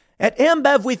 at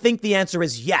Ambev, we think the answer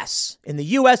is yes. In the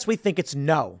U.S., we think it's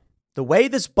no. The way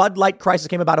this Bud Light crisis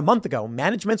came about a month ago,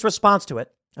 management's response to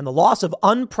it, and the loss of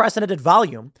unprecedented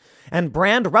volume and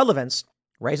brand relevance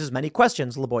raises many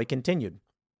questions, Laboy continued.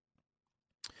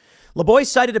 Laboy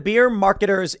cited a beer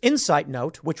marketer's insight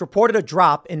note, which reported a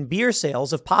drop in beer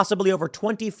sales of possibly over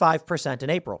 25% in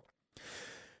April.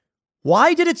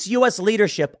 Why did its U.S.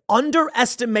 leadership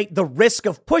underestimate the risk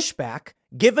of pushback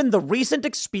given the recent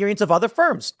experience of other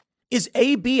firms? Is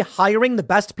AB hiring the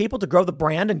best people to grow the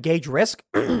brand and gauge risk?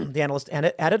 The analyst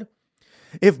added.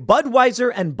 If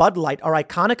Budweiser and Bud Light are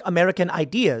iconic American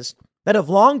ideas that have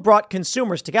long brought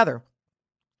consumers together,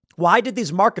 why did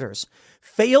these marketers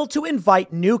fail to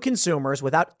invite new consumers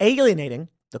without alienating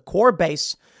the core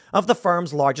base of the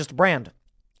firm's largest brand?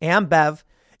 Ambev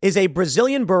is a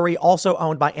Brazilian brewery also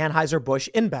owned by Anheuser-Busch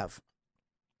InBev.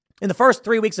 In the first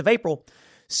 3 weeks of April,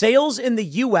 sales in the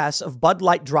U.S. of Bud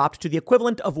Light dropped to the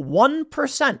equivalent of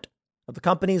 1% of the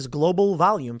company's global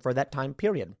volume for that time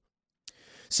period.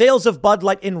 Sales of Bud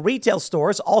Light in retail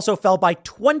stores also fell by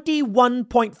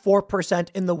 21.4%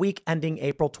 in the week ending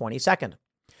April 22nd,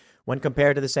 when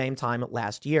compared to the same time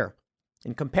last year.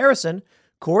 In comparison,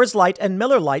 Coors Light and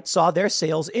Miller Lite saw their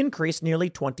sales increase nearly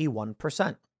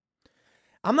 21%.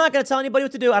 I'm not going to tell anybody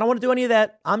what to do. I don't want to do any of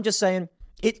that. I'm just saying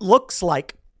it looks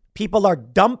like people are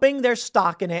dumping their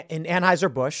stock in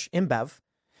Anheuser-Busch InBev,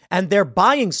 and they're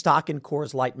buying stock in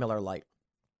Coors Light, Miller Lite.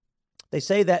 They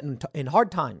say that in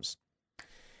hard times,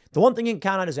 the one thing you can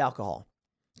count on is alcohol.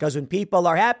 Because when people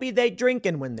are happy, they drink,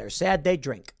 and when they're sad, they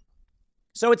drink.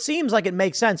 So it seems like it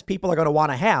makes sense people are going to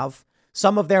want to have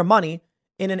some of their money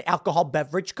in an alcohol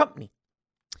beverage company.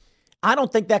 I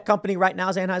don't think that company right now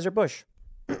is Anheuser-Busch.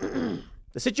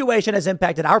 The situation has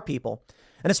impacted our people,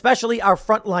 and especially our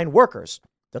frontline workers,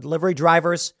 the delivery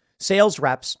drivers, sales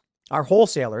reps, our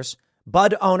wholesalers,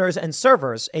 Bud owners, and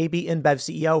servers, AB InBev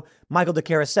CEO Michael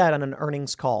DeCara said on an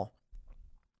earnings call.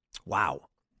 Wow.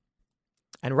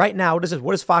 And right now,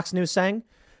 what is Fox News saying?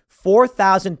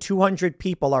 4,200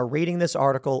 people are reading this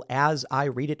article as I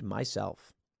read it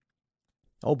myself.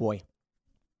 Oh boy.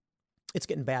 It's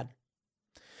getting bad.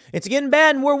 It's getting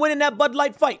bad, and we're winning that Bud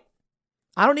Light fight.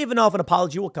 I don't even know if an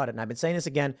apology will cut it. And I've been saying this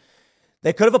again.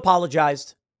 They could have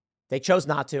apologized. They chose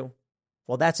not to.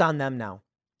 Well, that's on them now.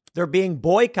 They're being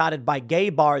boycotted by gay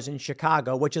bars in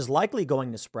Chicago, which is likely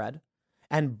going to spread.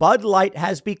 And Bud Light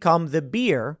has become the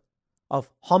beer of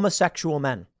homosexual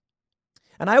men.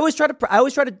 And I always try to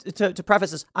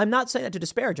preface this. I'm not saying that to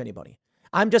disparage anybody.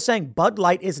 I'm just saying Bud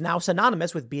Light is now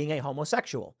synonymous with being a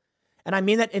homosexual. And I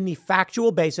mean that in the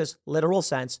factual basis, literal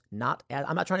sense, I'm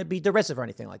not trying to be derisive or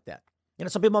anything like that. You know,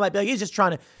 some people might be like, he's just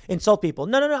trying to insult people.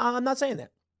 No, I'm not saying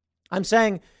that. I'm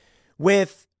saying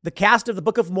with the cast of the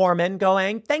Book of Mormon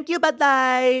going, thank you, Bud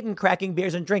Light, and cracking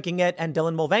beers and drinking it, and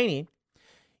Dylan Mulvaney,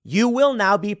 you will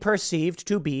now be perceived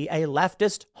to be a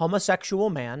leftist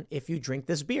homosexual man if you drink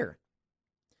this beer.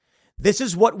 This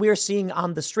is what we're seeing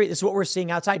on the street. This is what we're seeing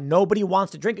outside. Nobody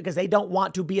wants to drink it because they don't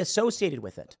want to be associated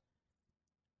with it.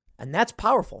 And that's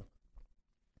powerful.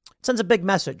 It sends a big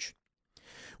message.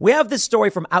 We have this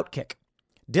story from Outkick.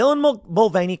 Dylan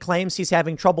Mulvaney claims he's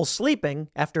having trouble sleeping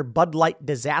after Bud Light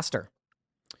disaster.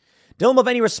 Dylan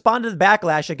Mulvaney responded to the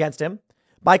backlash against him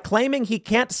by claiming he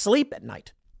can't sleep at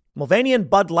night. Mulvaney and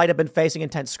Bud Light have been facing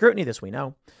intense scrutiny, this we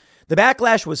know. The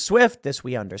backlash was swift, this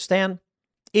we understand.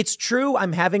 It's true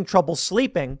I'm having trouble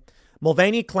sleeping,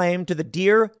 Mulvaney claimed to the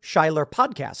Dear Schuyler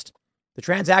podcast. The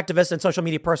trans activist and social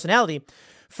media personality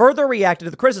further reacted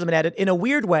to the criticism and added, in a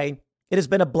weird way, it has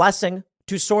been a blessing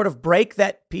to sort of break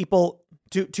that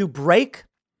break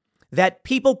that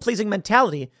people-pleasing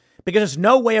mentality because there's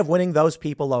no way of winning those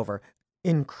people over.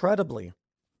 Incredibly,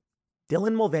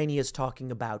 Dylan Mulvaney is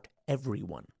talking about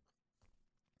everyone.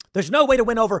 There's no way to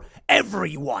win over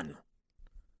everyone.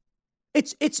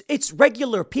 It's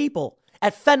regular people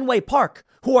at Fenway Park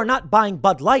who are not buying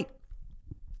Bud Light.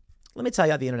 Let me tell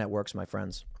you how the internet works, my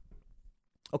friends.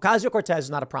 Ocasio-Cortez is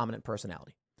not a prominent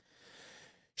personality.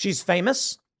 She's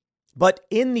famous, but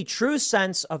in the true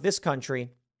sense of this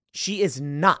country, she is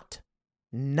not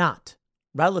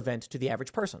relevant to the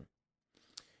average person.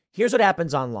 Here's what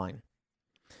happens online.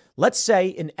 Let's say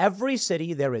in every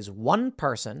city there is one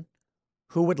person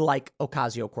who would like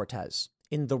Ocasio-Cortez.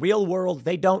 In the real world,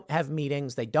 they don't have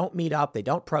meetings, they don't meet up, they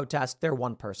don't protest, they're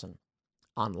one person.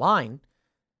 Online,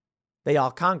 they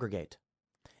all congregate.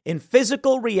 In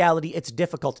physical reality, it's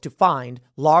difficult to find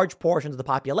large portions of the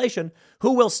population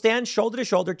who will stand shoulder to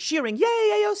shoulder cheering,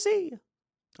 yay, AOC.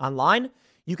 Online,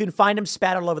 you can find them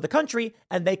spat all over the country,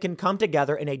 and they can come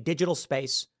together in a digital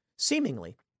space,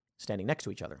 seemingly standing next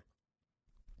to each other.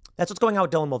 That's what's going on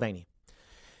with Dylan Mulvaney.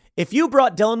 If you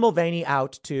brought Dylan Mulvaney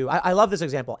out to, I love this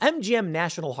example, MGM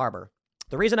National Harbor.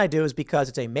 The reason I do is because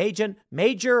it's a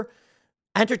major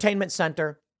entertainment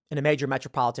center in a major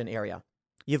metropolitan area.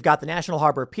 You've got the National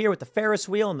Harbor Pier with the Ferris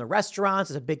wheel and the restaurants.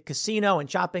 There's a big casino and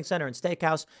shopping center and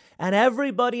steakhouse. And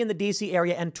everybody in the D.C.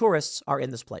 area and tourists are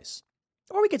in this place.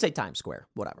 Or we could say Times Square,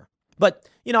 whatever. But,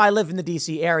 you know, I live in the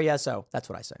D.C. area, so that's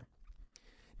what I say.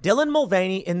 Dylan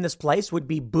Mulvaney in this place would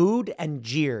be booed and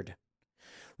jeered.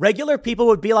 Regular people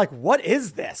would be like, what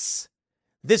is this?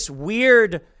 This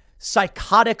weird,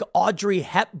 psychotic Audrey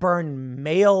Hepburn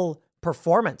male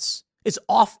performance is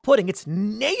off-putting. It's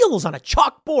nails on a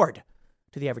chalkboard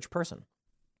to the average person.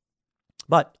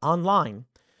 But online,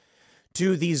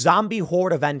 to the zombie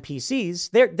horde of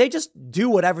NPCs, they just do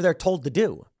whatever they're told to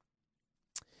do.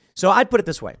 So I'd put it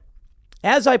this way.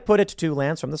 As I put it to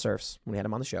Lance from the Surfs, when we had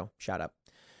him on the show, shout out.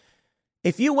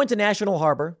 If you went to National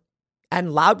Harbor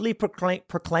and loudly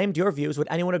proclaimed your views, would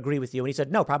anyone agree with you? And he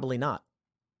said, no, probably not.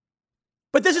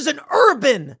 But this is an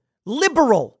urban,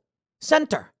 liberal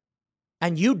center.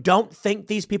 And you don't think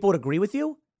these people would agree with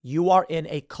you? You are in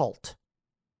a cult.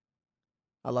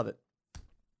 I love it.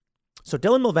 So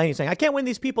Dylan Mulvaney is saying, I can't win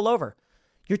these people over.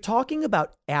 You're talking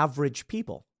about average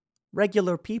people,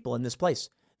 regular people in this place.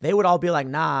 They would all be like,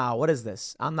 nah, what is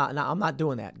this? I'm not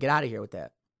doing that. Get out of here with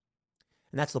that.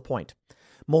 And that's the point.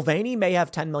 Mulvaney may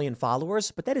have 10 million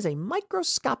followers, but that is a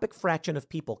microscopic fraction of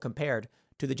people compared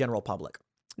to the general public.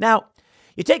 Now,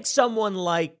 you take someone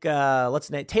like, let's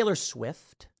name Taylor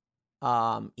Swift,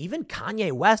 even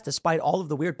Kanye West, despite all of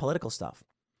the weird political stuff.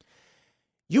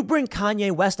 You bring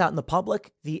Kanye West out in the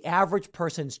public, the average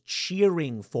person's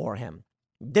cheering for him,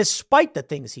 despite the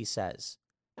things he says.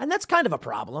 And that's kind of a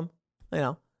problem, you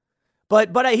know.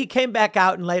 But he came back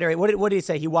out and later, what did he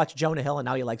say? He watched Jonah Hill and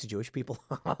now he likes Jewish people.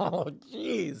 Oh,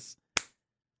 jeez.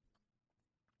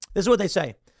 This is what they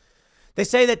say. They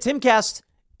say that Timcast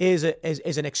is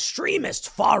an extremist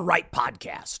far-right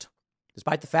podcast,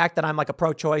 despite the fact that I'm like a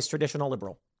pro-choice traditional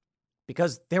liberal,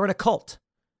 because they're in a cult,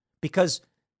 because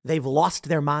they've lost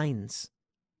their minds.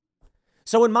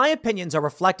 So when my opinions are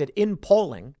reflected in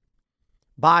polling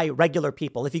by regular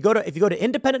people, if you go to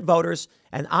independent voters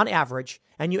and on average,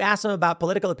 and you ask them about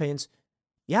political opinions,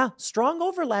 yeah, strong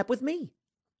overlap with me.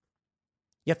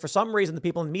 Yet for some reason, the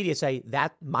people in the media say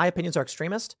that my opinions are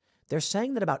extremist. They're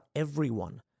saying that about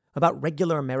everyone, about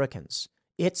regular Americans.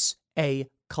 It's a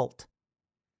cult.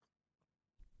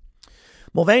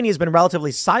 Mulvaney has been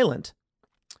relatively silent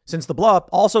since the blow-up,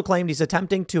 also claimed he's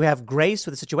attempting to have grace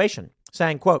with the situation,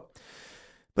 saying, quote,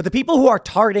 but the people who are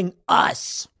targeting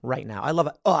us right now, I love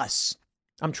it, us.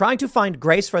 I'm trying to find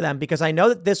grace for them because I know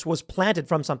that this was planted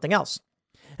from something else.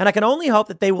 And I can only hope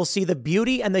that they will see the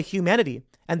beauty and the humanity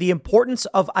and the importance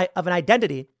of an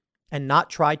identity and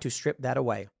not try to strip that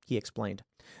away, he explained.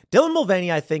 Dylan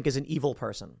Mulvaney, I think, is an evil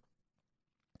person.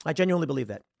 I genuinely believe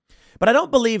that. But I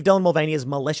don't believe Dylan Mulvaney is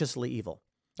maliciously evil.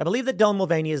 I believe that Dylan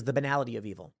Mulvaney is the banality of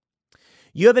evil.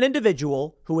 You have an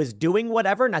individual who is doing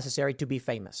whatever necessary to be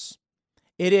famous.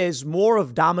 It is more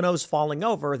of dominoes falling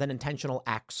over than intentional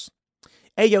acts.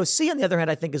 AOC, on the other hand,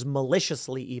 I think is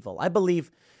maliciously evil. I believe,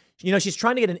 she's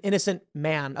trying to get an innocent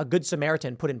man, a good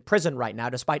Samaritan, put in prison right now,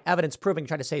 despite evidence proving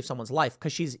trying to save someone's life,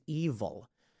 because she's evil,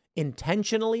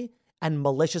 intentionally and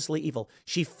maliciously evil.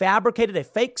 She fabricated a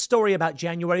fake story about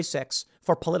January 6th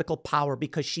for political power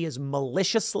because she is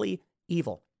maliciously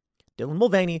evil. Dylan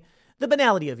Mulvaney, the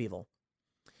banality of evil.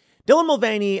 Dylan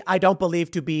Mulvaney, I don't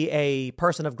believe to be a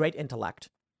person of great intellect.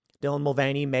 Dylan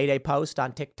Mulvaney made a post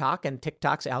on TikTok, and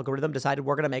TikTok's algorithm decided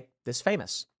we're going to make this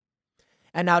famous.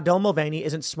 And now Dylan Mulvaney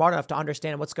isn't smart enough to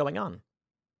understand what's going on.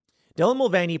 Dylan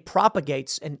Mulvaney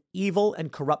propagates an evil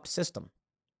and corrupt system.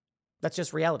 That's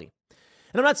just reality.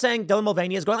 And I'm not saying Dylan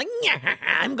Mulvaney is going like, yeah,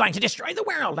 I'm going to destroy the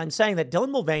world. I'm saying that Dylan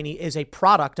Mulvaney is a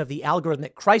product of the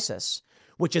algorithmic crisis,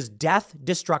 which is death,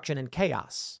 destruction, and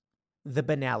chaos. The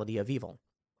banality of evil.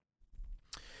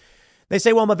 They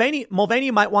say, well,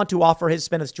 Mulvaney might want to offer his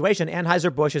spin of the situation.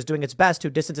 Anheuser-Busch is doing its best to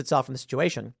distance itself from the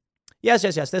situation. Yes.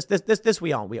 This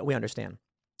we understand.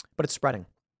 But it's spreading.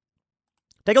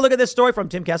 Take a look at this story from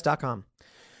timcast.com.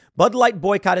 Bud Light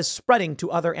boycott is spreading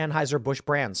to other Anheuser-Busch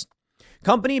brands.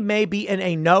 Company may be in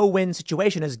a no-win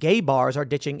situation as gay bars are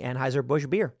ditching Anheuser-Busch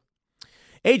beer.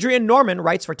 Adrian Norman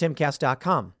writes for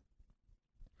timcast.com.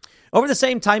 Over the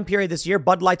same time period this year,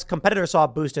 Bud Light's competitor saw a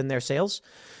boost in their sales.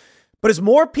 But as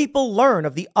more people learn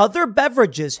of the other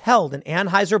beverages held in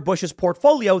Anheuser-Busch's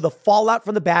portfolio, the fallout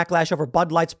from the backlash over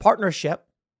Bud Light's partnership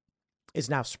is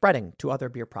now spreading to other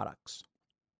beer products.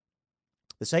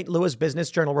 The St. Louis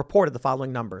Business Journal reported the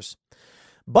following numbers.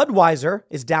 Budweiser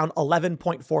is down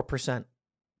 11.4%.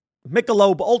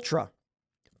 Michelob Ultra,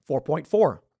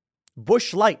 4.4%.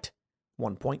 Busch Light,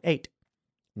 1.8%.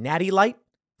 Natty Light,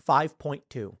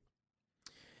 5.2%.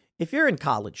 If you're in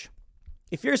college,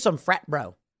 if you're some frat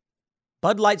bro,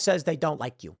 Bud Light says they don't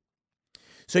like you.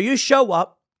 So you show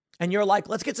up and you're like,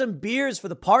 let's get some beers for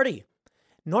the party.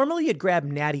 Normally you'd grab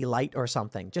Natty Light or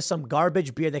something, just some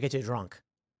garbage beer that gets you drunk,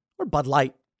 or Bud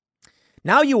Light.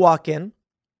 Now you walk in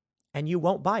and you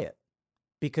won't buy it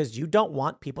because you don't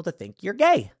want people to think you're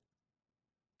gay.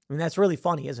 I mean, that's really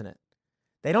funny, isn't it?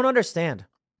 They don't understand.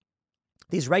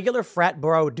 These regular frat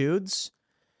bro dudes,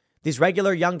 these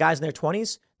regular young guys in their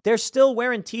 20s, They're still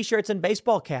wearing t-shirts and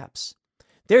baseball caps.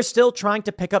 They're still trying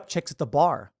to pick up chicks at the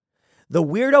bar. The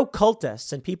weirdo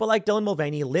cultists and people like Dylan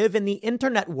Mulvaney live in the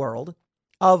internet world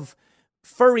of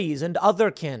furries and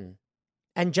otherkin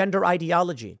and gender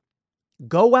ideology.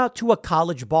 Go out to a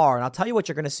college bar and I'll tell you what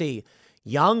you're going to see.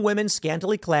 Young women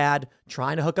scantily clad,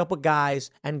 trying to hook up with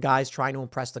guys, and guys trying to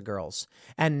impress the girls.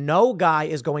 And no guy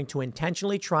is going to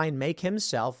intentionally try and make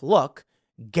himself look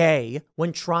gay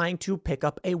when trying to pick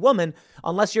up a woman,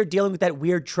 unless you're dealing with that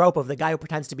weird trope of the guy who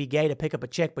pretends to be gay to pick up a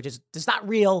chick, which is just not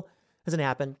real. Doesn't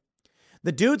happen.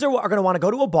 The dudes are going to want to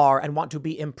go to a bar and want to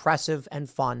be impressive and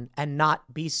fun and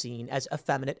not be seen as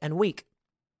effeminate and weak.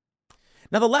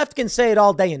 Now, the left can say it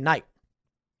all day and night.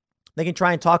 They can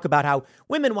try and talk about how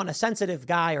women want a sensitive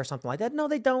guy or something like that. No,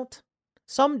 they don't.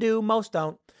 Some do, most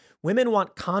don't. Women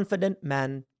want confident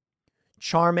men,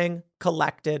 charming,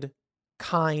 collected,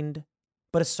 kind,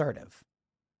 but assertive.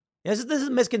 This is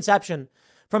a misconception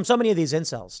from so many of these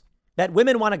incels, that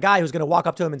women want a guy who's going to walk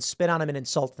up to them and spit on them and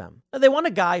insult them. They want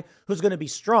a guy who's going to be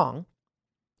strong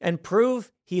and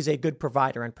prove he's a good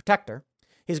provider and protector.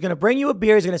 He's going to bring you a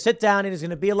beer. He's going to sit down and he's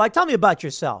going to be like, tell me about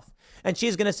yourself. And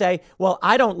she's going to say, well,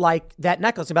 I don't like that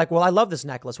necklace. And be like, well, I love this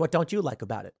necklace. What don't you like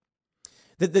about it?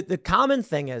 The common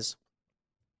thing is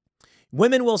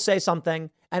women will say something.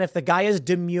 And if the guy is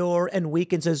demure and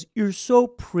weak and says, you're so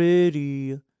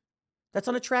pretty, that's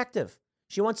unattractive.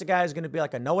 She wants a guy who's going to be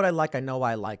like, I know what I like. I know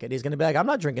why I like it. He's going to be like, I'm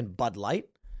not drinking Bud Light.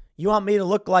 You want me to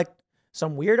look like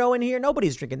some weirdo in here?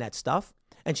 Nobody's drinking that stuff.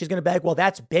 And she's going to be like, well,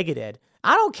 that's bigoted.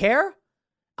 I don't care.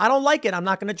 I don't like it. I'm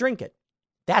not going to drink it.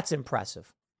 That's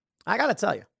impressive. I got to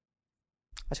tell you,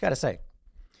 I just got to say,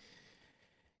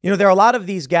 there are a lot of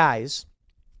these guys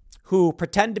who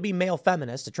pretend to be male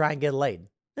feminists to try and get laid.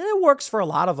 And it works for a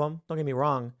lot of them. Don't get me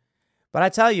wrong. But I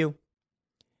tell you,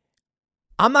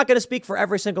 I'm not going to speak for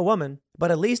every single woman,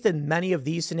 but at least in many of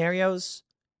these scenarios,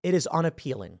 it is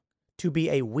unappealing to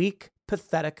be a weak,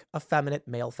 pathetic, effeminate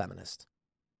male feminist.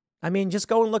 I mean, just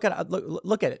go and look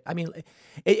at it. I mean,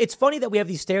 it's funny that we have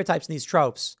these stereotypes and these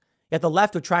tropes, yet the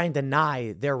left would try and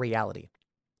deny their reality.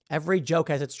 Every joke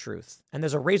has its truth, and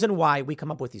there's a reason why we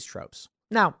come up with these tropes.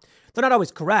 Now, they're not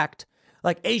always correct.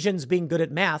 Like Asians being good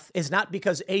at math is not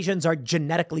because Asians are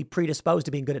genetically predisposed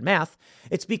to being good at math.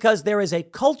 It's because there is a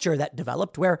culture that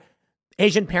developed where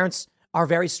Asian parents are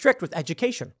very strict with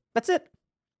education. That's it.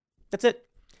 That's it.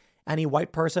 Any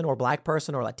white person or black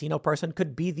person or Latino person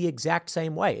could be the exact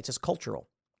same way. It's just cultural.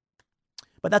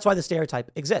 But that's why the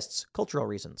stereotype exists, cultural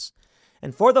reasons.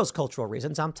 And for those cultural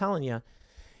reasons, I'm telling you,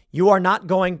 you are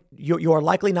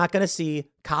likely not going to see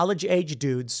college-age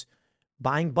dudes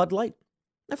buying Bud Light.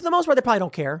 And for the most part, they probably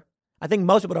don't care. I think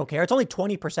most people don't care. It's only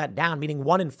 20% down, meaning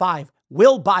 1 in 5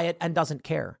 will buy it and doesn't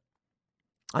care.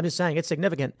 I'm just saying it's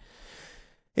significant.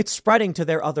 It's spreading to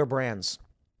their other brands.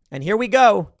 And here we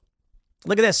go.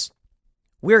 Look at this.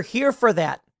 We're here for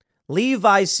that.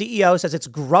 Levi's CEO says it's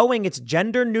growing its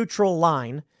gender-neutral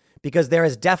line because there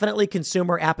is definitely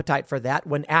consumer appetite for that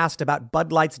when asked about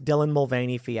Bud Light's Dylan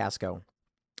Mulvaney fiasco.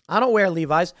 I don't wear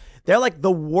Levi's. They're like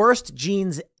the worst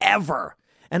jeans ever.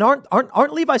 And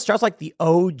aren't Levi's starts like the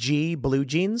OG blue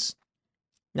jeans?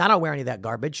 I don't wear any of that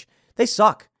garbage. They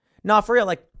suck. No, for real,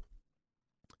 like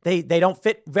they don't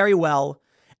fit very well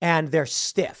and they're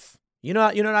stiff. You know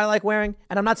what I like wearing?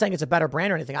 And I'm not saying it's a better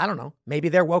brand or anything. I don't know. Maybe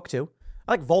they're woke too.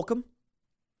 I like Volcom.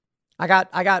 I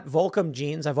got Volcom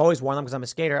jeans. I've always worn them because I'm a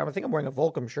skater. I think I'm wearing a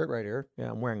Volcom shirt right here. Yeah,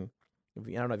 I'm wearing,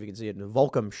 I don't know if you can see it, a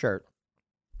Volcom shirt.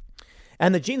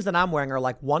 And the jeans that I'm wearing are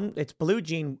like it's blue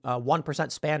jean, 1%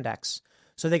 spandex.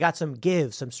 So they got some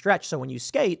give, some stretch. So when you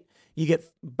skate, you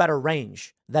get better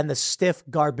range than the stiff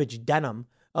garbage denim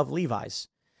of Levi's.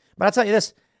 But I'll tell you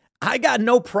this, I got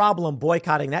no problem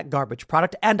boycotting that garbage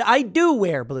product. And I do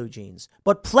wear blue jeans.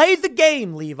 But play the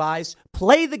game, Levi's.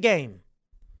 Play the game.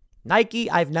 Nike,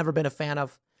 I've never been a fan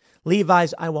of.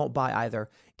 Levi's, I won't buy either.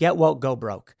 Get woke, go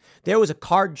broke. There was a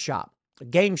card shop, a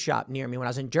game shop near me when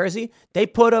I was in Jersey. They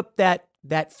put up that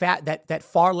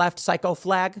far left psycho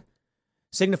flag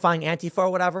signifying Antifa or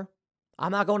whatever.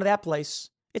 I'm not going to that place.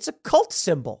 It's a cult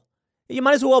symbol. You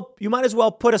might as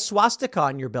well put a swastika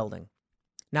on your building.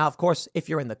 Now, of course, if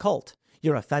you're in the cult,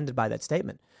 you're offended by that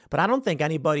statement. But I don't think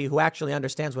anybody who actually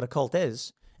understands what a cult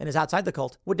is and is outside the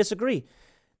cult would disagree.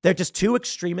 They're just two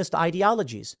extremist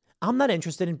ideologies. I'm not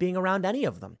interested in being around any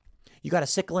of them. You got a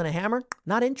sickle and a hammer?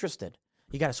 Not interested.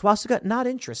 You got a swastika? Not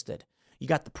interested. You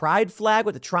got the pride flag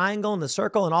with the triangle and the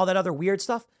circle and all that other weird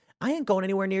stuff? I ain't going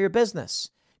anywhere near your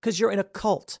business because you're in a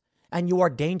cult and you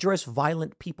are dangerous,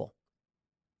 violent people.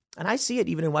 And I see it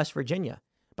even in West Virginia,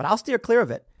 but I'll steer clear of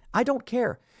it. I don't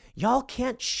care. Y'all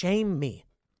can't shame me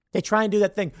They try and do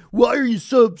that thing. Why are you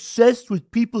so obsessed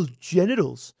with people's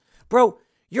genitals? Bro,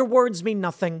 your words mean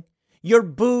nothing. Your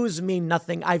boos mean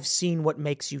nothing. I've seen what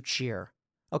makes you cheer.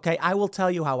 Okay, I will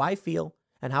tell you how I feel,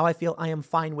 and how I feel I am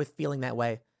fine with feeling that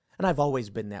way. And I've always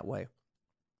been that way.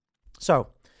 So,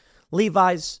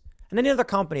 Levi's and any other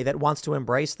company that wants to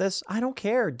embrace this, I don't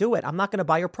care. Do it. I'm not going to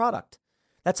buy your product.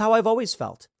 That's how I've always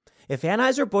felt. If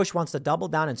Anheuser-Busch wants to double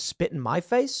down and spit in my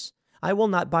face, I will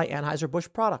not buy Anheuser-Busch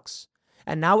products.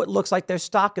 And now it looks like their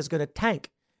stock is going to tank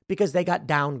because they got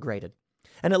downgraded.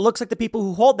 And it looks like the people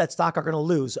who hold that stock are going to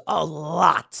lose a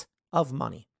lot of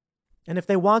money. And if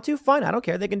they want to, fine. I don't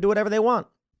care. They can do whatever they want.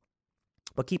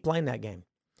 But keep playing that game.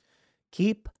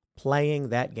 Keep playing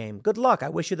that game. Good luck. I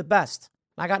wish you the best.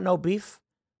 I got no beef.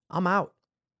 I'm out.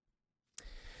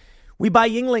 We buy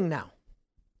Yuengling now.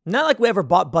 Not like we ever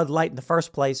bought Bud Light in the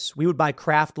first place. We would buy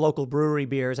craft local brewery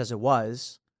beers as it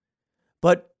was.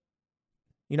 But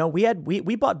you know,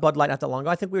 we bought Bud Light not that long ago.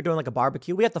 I think we were doing like a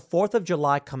barbecue. We had the 4th of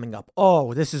July coming up.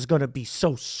 Oh, this is going to be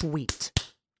so sweet.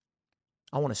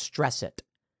 I want to stress it.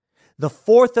 The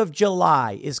 4th of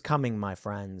July is coming, my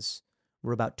friends.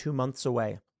 We're about 2 months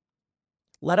away.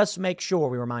 Let us make sure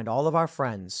we remind all of our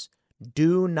friends,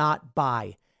 do not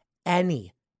buy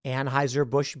any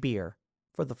Anheuser-Busch beer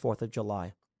for the 4th of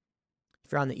July.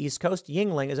 If you're on the East Coast,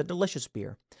 Yuengling is a delicious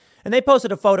beer. And they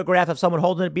posted a photograph of someone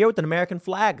holding a beer with an American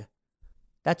flag.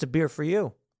 That's a beer for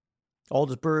you.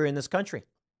 Oldest brewery in this country.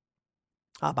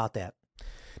 How about that?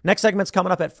 Next segment's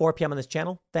coming up at 4 p.m. on this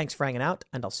channel. Thanks for hanging out,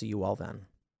 and I'll see you all then.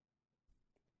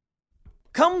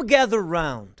 Come gather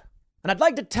round, and I'd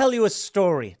like to tell you a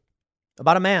story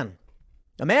about a man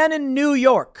in New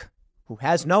York who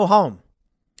has no home.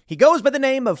 He goes by the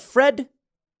name of Fred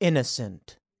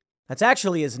Innocent. That's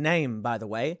actually his name, by the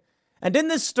way. And in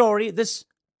this story, this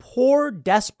poor,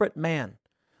 desperate man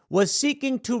was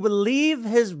seeking to relieve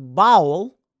his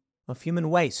bowel of human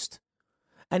waste.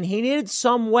 And he needed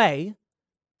some way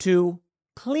to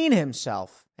clean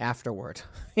himself afterward.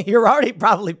 You're already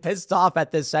probably pissed off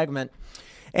at this segment.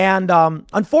 And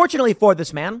unfortunately for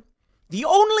this man, the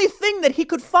only thing that he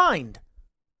could find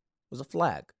was a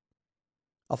flag.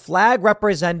 A flag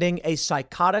representing a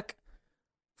psychotic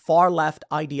far-left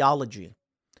ideology.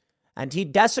 And he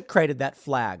desecrated that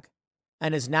flag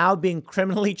and is now being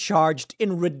criminally charged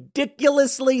in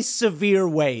ridiculously severe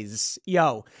ways.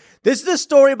 Yo, this is a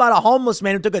story about a homeless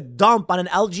man who took a dump on an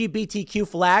LGBTQ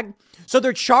flag. So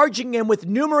they're charging him with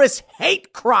numerous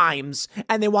hate crimes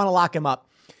and they want to lock him up.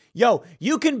 Yo,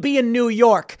 you can be in New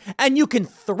York and you can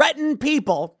threaten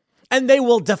people and they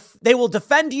will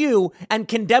defend you and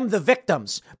condemn the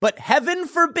victims. But heaven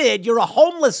forbid you're a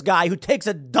homeless guy who takes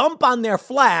a dump on their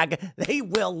flag. They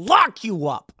will lock you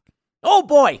up. Oh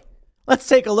boy. Let's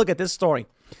take a look at this story.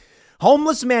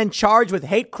 Homeless man charged with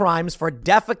hate crimes for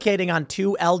defecating on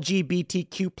 2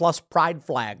 LGBTQ plus pride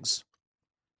flags.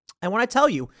 And when I tell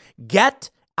you,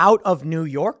 get out of New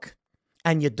York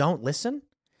and you don't listen,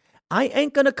 I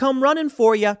ain't going to come running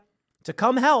for you to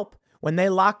come help when they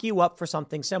lock you up for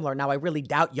something similar. Now, I really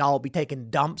doubt y'all will be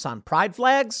taking dumps on pride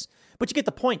flags, but you get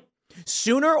the point.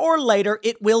 Sooner or later,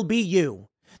 it will be you.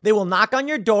 They will knock on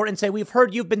your door and say, we've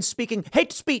heard you've been speaking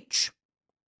hate speech.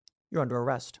 You're under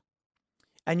arrest.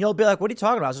 And you'll be like, what are you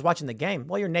talking about? I was just watching the game.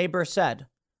 Well, your neighbor said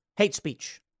hate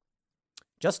speech.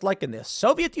 Just like in the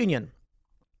Soviet Union.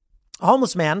 A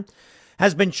homeless man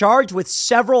has been charged with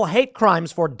several hate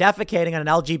crimes for defecating on an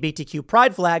LGBTQ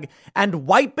pride flag and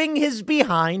wiping his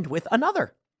behind with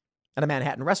another at a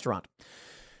Manhattan restaurant.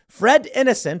 Fred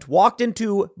Innocent walked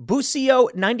into Busio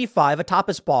 95, a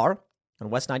tapas bar on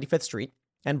West 95th Street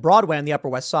and Broadway on the Upper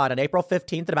West Side on April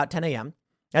 15th at about 10 a.m.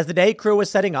 as the day crew was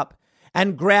setting up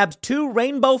and grabbed 2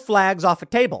 rainbow flags off a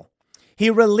table. He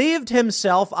relieved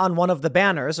himself on one of the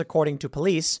banners, according to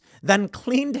police, then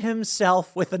cleaned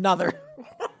himself with another.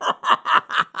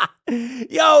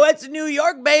 Yo, it's New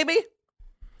York, baby.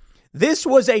 This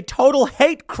was a total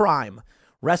hate crime,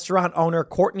 restaurant owner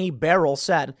Courtney Barrel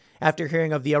said after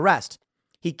hearing of the arrest.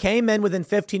 He came in within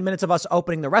 15 minutes of us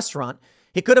opening the restaurant.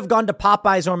 He could have gone to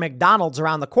Popeyes or McDonald's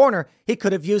around the corner. He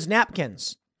could have used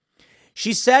napkins.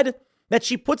 She said that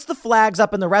she puts the flags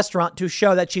up in the restaurant to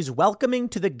show that she's welcoming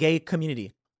to the gay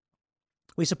community.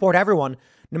 We support everyone,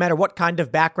 no matter what kind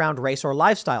of background, race, or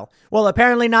lifestyle. Well,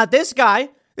 apparently not this guy.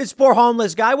 This poor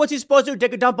homeless guy. What's he supposed to do?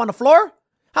 Take a dump on the floor?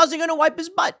 How's he going to wipe his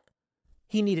butt?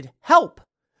 He needed help,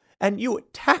 and you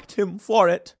attacked him for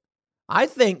it. I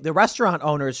think the restaurant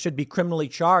owners should be criminally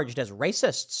charged as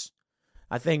racists.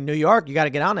 I think New York, you got to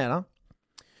get on it, huh?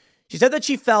 She said that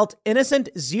she felt Innocent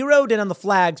zeroed in on the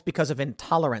flags because of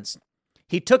intolerance.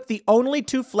 He took the only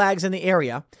 2 flags in the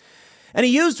area And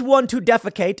he used one to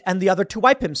defecate and the other to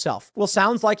wipe himself. Well,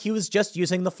 sounds like he was just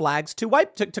using the flags to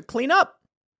wipe, to clean up.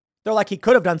 They're like, he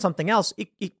could have done something else.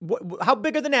 How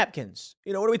big are the napkins?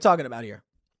 What are we talking about here?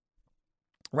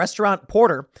 Restaurant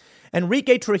porter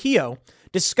Enrique Trujillo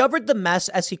discovered the mess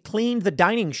as he cleaned the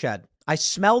dining shed. I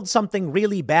smelled something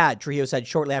really bad, Trujillo said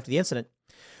shortly after the incident.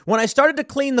 When I started to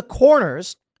clean the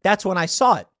corners, that's when I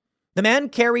saw it. The man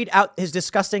carried out his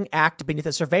disgusting act beneath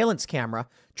a surveillance camera,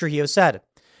 Trujillo said.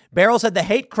 Barrell said the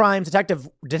hate crimes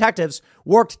detectives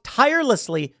worked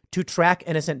tirelessly to track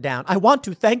innocent down. I want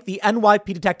to thank the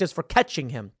NYPD detectives for catching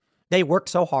him. They worked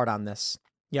so hard on this.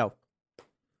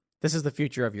 This is the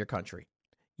future of your country.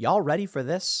 Y'all ready for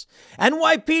this?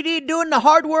 NYPD doing the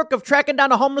hard work of tracking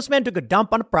down a homeless man who took a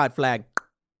dump on a pride flag.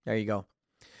 There you go.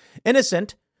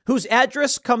 Innocent, whose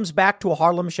address comes back to a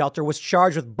Harlem shelter, was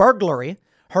charged with burglary,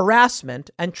 harassment,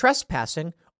 and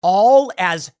trespassing, all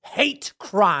as hate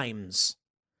crimes.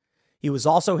 He was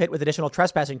also hit with additional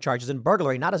trespassing charges and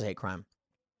burglary, not as a hate crime.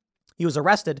 He was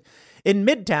arrested in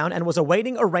Midtown and was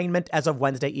awaiting arraignment as of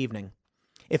Wednesday evening.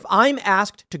 If I'm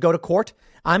asked to go to court,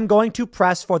 I'm going to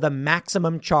press for the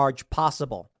maximum charge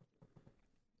possible.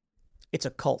 It's a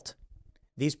cult.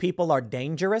 These people are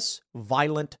dangerous,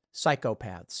 violent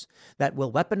psychopaths that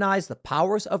will weaponize the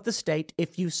powers of the state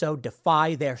if you so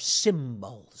defy their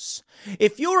symbols.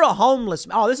 If you're a homeless...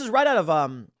 Oh, this is right out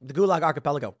of the Gulag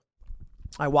Archipelago.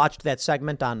 I watched that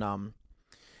segment on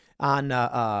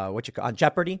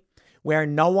Jeopardy, where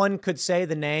no one could say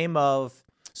the name of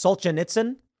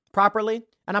Solzhenitsyn properly,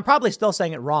 and I'm probably still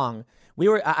saying it wrong.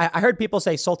 I heard people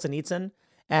say Solzhenitsyn,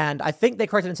 and I think they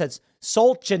corrected it and said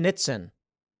Solzhenitsyn,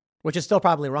 which is still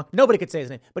probably wrong. Nobody could say his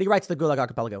name, but he writes the Gulag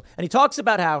Archipelago, and he talks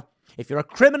about how if you're a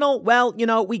criminal, well,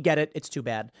 we get it, it's too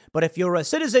bad, but if you're a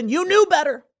citizen, you knew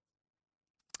better.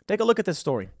 Take a look at this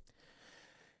story.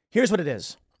 Here's what it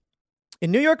is.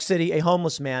 In New York City, a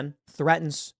homeless man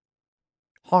threatens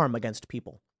harm against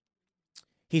people.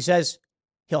 He says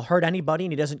he'll hurt anybody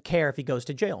and he doesn't care if he goes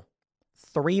to jail.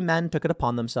 3 men took it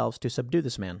upon themselves to subdue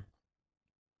this man.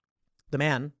 The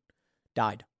man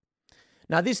died.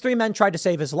 Now, these 3 men tried to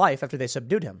save his life after they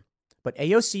subdued him, but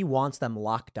AOC wants them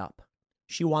locked up.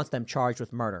 She wants them charged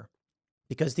with murder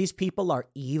because these people are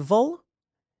evil.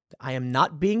 I am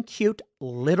not being cute.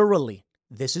 Literally,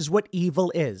 this is what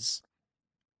evil is.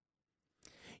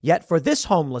 Yet for this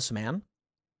homeless man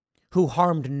who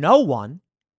harmed no one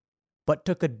but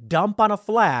took a dump on a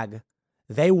flag,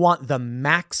 they want the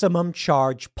maximum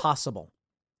charge possible.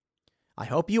 I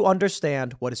hope you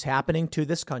understand what is happening to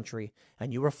this country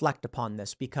and you reflect upon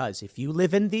this, because if you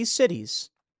live in these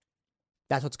cities,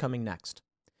 that's what's coming next.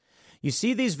 You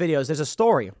see these videos. There's a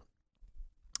story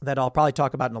that I'll probably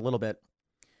talk about in a little bit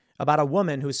about a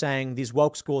woman who's saying these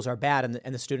woke schools are bad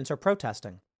and the students are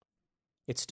protesting.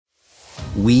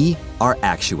 We are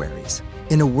actuaries.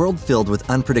 In a world filled with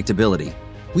unpredictability,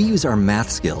 we use our math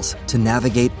skills to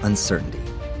navigate uncertainty.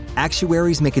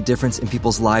 Actuaries make a difference in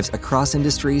people's lives across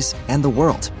industries and the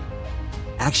world.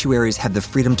 Actuaries have the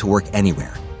freedom to work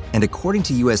anywhere. And according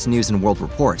to U.S. News & World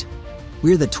Report,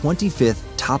 we're the 25th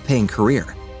top-paying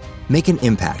career. Make an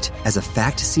impact as a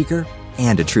fact seeker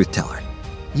and a truth teller.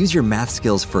 Use your math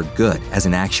skills for good as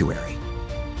an actuary.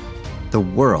 The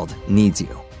world needs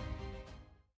you.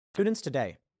 Students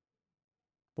today.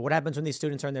 But what happens when these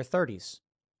students are in their 30s?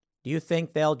 Do you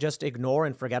think they'll just ignore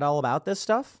and forget all about this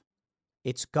stuff?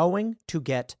 It's going to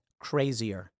get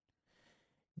crazier.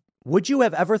 Would you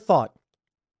have ever thought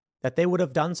that they would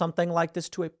have done something like this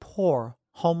to a poor,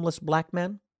 homeless black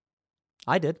man?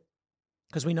 I did,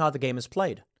 because we know how the game is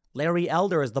played. Larry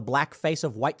Elder is the black face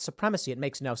of white supremacy. It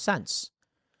makes no sense.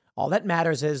 All that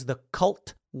matters is the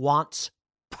cult wants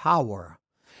power.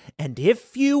 And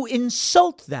if you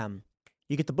insult them,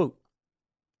 you get the boot.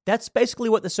 That's basically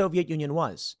what the Soviet Union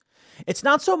was. It's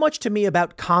not so much to me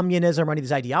about communism or any of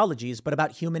these ideologies, but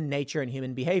about human nature and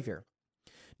human behavior.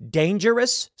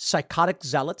 Dangerous, psychotic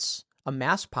zealots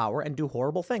amass power and do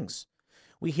horrible things.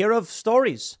 We hear of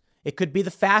stories. It could be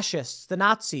the fascists, the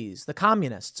Nazis, the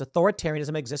communists.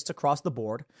 Authoritarianism exists across the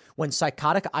board when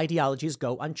psychotic ideologies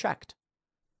go unchecked.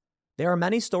 There are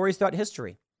many stories throughout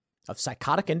history of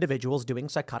psychotic individuals doing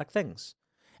psychotic things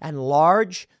and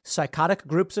large psychotic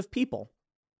groups of people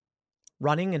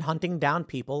running and hunting down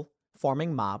people,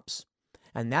 forming mobs.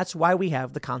 And that's why we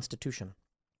have the Constitution.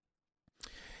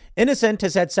 Innocent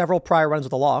has had several prior runs with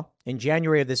the law. In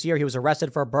January of this year, he was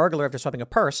arrested for a burglary after swapping a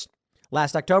purse.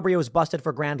 Last October, he was busted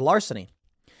for grand larceny.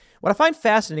 What I find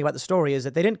fascinating about the story is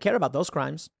that they didn't care about those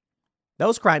crimes.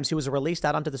 Those crimes, he was released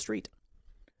out onto the street.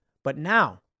 But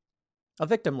now, a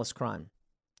victimless crime.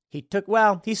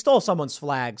 He stole someone's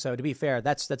flag, so to be fair,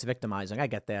 that's victimizing. I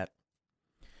get that.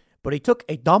 But he took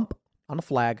a dump on a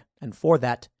flag, and for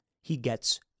that, he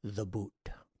gets the boot.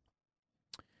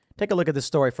 Take a look at this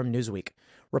story from Newsweek.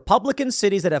 Republican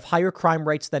cities that have higher crime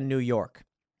rates than New York.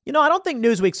 You know, I don't think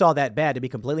Newsweek's all that bad, to be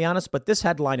completely honest, but this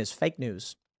headline is fake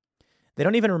news. They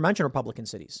don't even mention Republican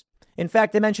cities. In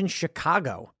fact, they mention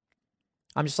Chicago.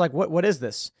 I'm just like, what is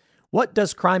this? What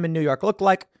does crime in New York look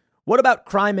like? What about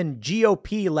crime in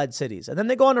GOP-led cities? And then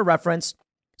they go on to reference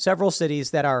several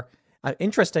cities that are,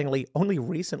 interestingly, only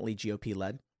recently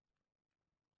GOP-led.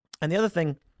 And the other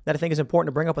thing that I think is important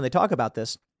to bring up when they talk about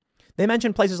this, they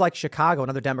mention places like Chicago and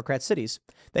other Democrat cities.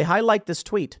 They highlight this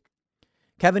tweet.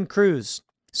 Kevin Cruz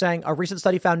saying a recent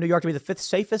study found New York to be the 5th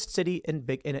safest city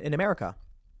in America.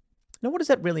 Now, what does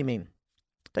that really mean?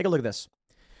 Take a look at this.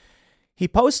 He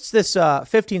posts this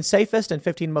 15 safest and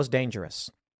 15 most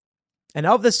dangerous. And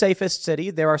of the safest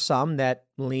city, there are some that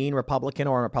lean Republican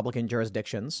or in Republican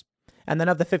jurisdictions. And then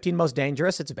of the 15 most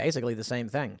dangerous, it's basically the same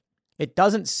thing. It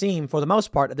doesn't seem, for the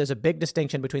most part, that there's a big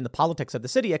distinction between the politics of the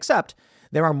city, except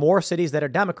there are more cities that are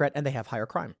Democrat and they have higher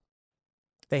crime.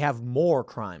 They have more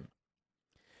crime.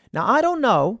 Now, I don't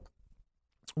know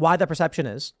why the perception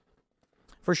is,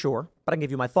 for sure, but I can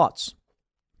give you my thoughts.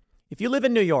 If you live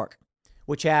in New York,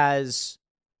 which has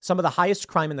some of the highest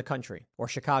crime in the country, or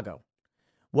Chicago,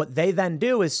 what they then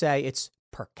do is say it's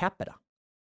per capita.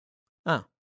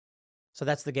 So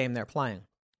that's the game they're playing.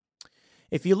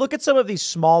 If you look at some of these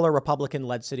smaller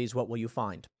Republican-led cities, what will you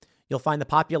find? You'll find the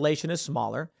population is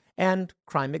smaller and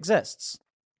crime exists.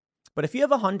 But if you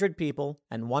have 100 people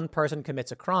and one person commits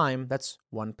a crime, that's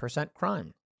 1%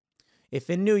 crime. If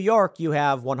in New York you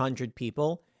have 100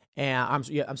 people, and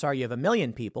you have 1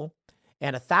 million people,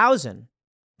 and 1,000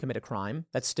 commit a crime,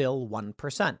 that's still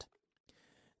 1%.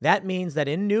 That means that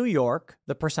in New York,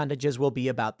 the percentages will be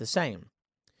about the same.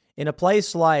 In a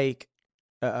place like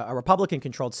a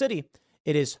Republican-controlled city,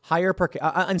 it is higher per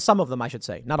and some of them, I should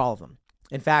say, not all of them.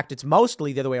 In fact, it's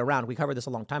mostly the other way around. We covered this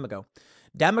a long time ago.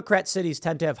 Democrat cities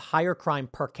tend to have higher crime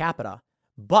per capita,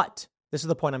 but this is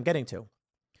the point I'm getting to.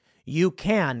 You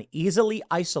can easily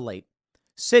isolate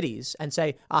cities and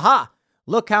say, aha,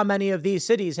 look how many of these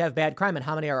cities have bad crime and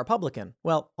how many are Republican.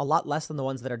 Well, a lot less than the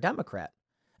ones that are Democrat.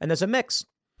 And there's a mix.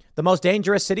 The most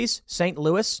dangerous cities, St.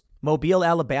 Louis, Mobile,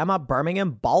 Alabama,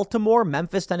 Birmingham, Baltimore,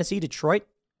 Memphis, Tennessee, Detroit,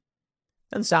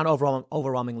 doesn't sound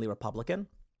overwhelmingly Republican.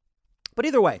 But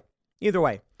either way,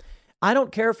 I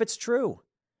don't care if it's true.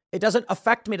 It doesn't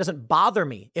affect me. It doesn't bother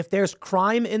me. If there's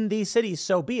crime in these cities,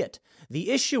 so be it.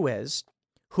 The issue is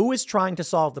who is trying to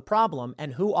solve the problem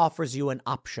and who offers you an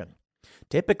option.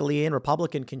 Typically, in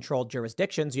Republican-controlled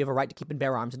jurisdictions, you have a right to keep and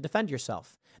bear arms and defend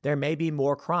yourself. There may be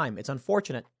more crime. It's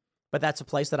unfortunate, but that's a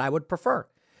place that I would prefer.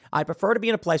 I prefer to be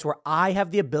in a place where I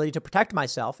have the ability to protect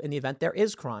myself in the event there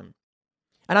is crime.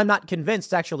 And I'm not convinced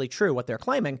it's actually true what they're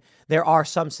claiming. There are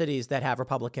some cities that have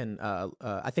Republican.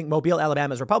 I think Mobile,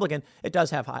 Alabama is Republican. It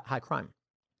does have high crime.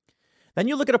 Then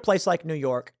you look at a place like New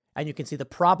York and you can see the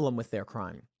problem with their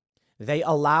crime. They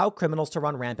allow criminals to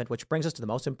run rampant, which brings us to the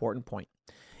most important point.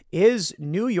 Is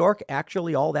New York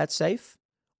actually all that safe,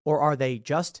 or are they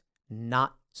just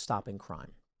not stopping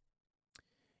crime?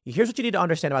 Here's what you need to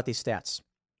understand about these stats.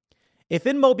 If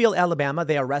in Mobile, Alabama,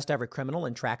 they arrest every criminal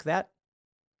and track that,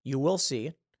 you will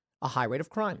see a high rate of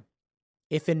crime.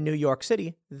 If in New York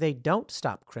City, they don't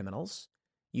stop criminals,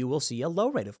 you will see a low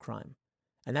rate of crime.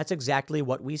 And that's exactly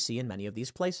what we see in many of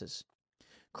these places.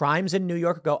 Crimes in New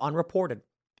York go unreported.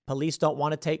 Police don't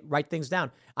want to write things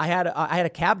down. I had a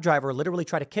cab driver literally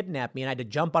try to kidnap me, and I had to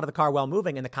jump out of the car while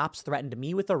moving, and the cops threatened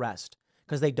me with arrest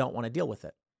because they don't want to deal with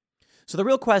it. So the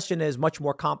real question is much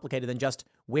more complicated than just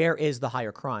where is the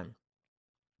higher crime.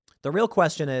 The real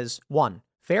question is, one,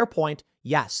 fair point.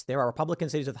 Yes, there are Republican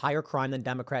cities with higher crime than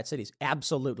Democrat cities.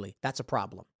 Absolutely. That's a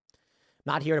problem.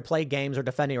 Not here to play games or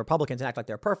defending Republicans and act like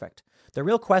they're perfect. The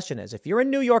real question is, if you're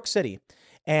in New York City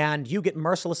and you get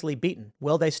mercilessly beaten,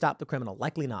 will they stop the criminal?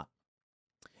 Likely not.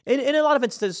 In a lot of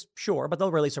instances, sure, but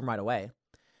they'll release them right away.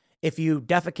 If you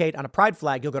defecate on a pride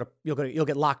flag, you'll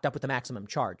get locked up with the maximum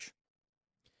charge.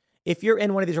 If you're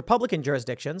in one of these Republican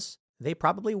jurisdictions, they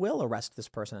probably will arrest this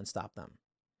person and stop them.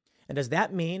 And does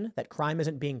that mean that crime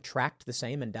isn't being tracked the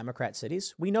same in Democrat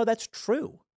cities? We know that's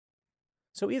true.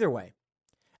 So either way,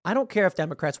 I don't care if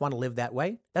Democrats want to live that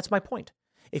way. That's my point.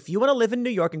 If you want to live in New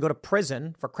York and go to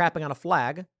prison for crapping on a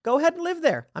flag, go ahead and live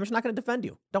there. I'm just not going to defend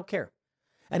you. Don't care.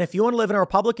 And if you want to live in a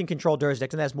Republican-controlled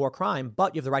jurisdiction that has more crime,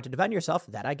 but you have the right to defend yourself,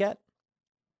 that I get.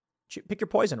 Pick your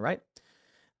poison, right?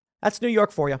 That's New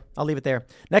York for you. I'll leave it there.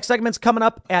 Next segment's coming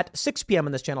up at 6 p.m.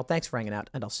 on this channel. Thanks for hanging out,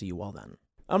 and I'll see you all then.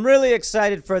 I'm really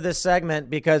excited for this segment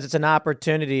because it's an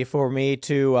opportunity for me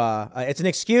to, it's an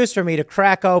excuse for me to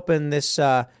crack open this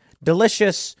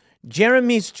delicious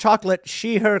Jeremy's chocolate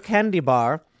she-her candy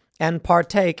bar and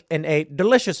partake in a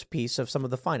delicious piece of some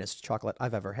of the finest chocolate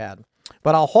I've ever had.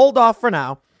 But I'll hold off for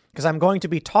now because I'm going to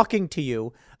be talking to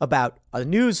you about a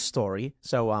news story.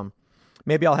 So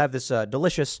maybe I'll have this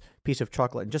delicious piece of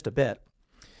chocolate in just a bit.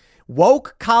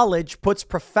 Woke college puts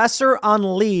professor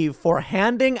on leave for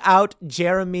handing out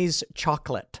Jeremy's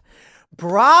chocolate.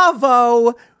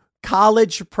 Bravo,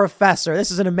 college professor.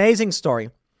 This is an amazing story.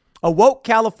 A woke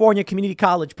California community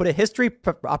college put a history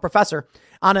professor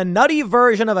on a nutty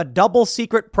version of a double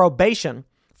secret probation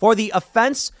for the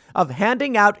offense of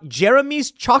handing out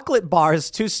Jeremy's chocolate bars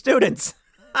to students.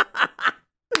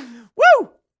 Woo!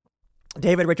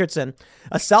 David Richardson,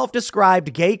 a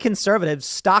self-described gay conservative,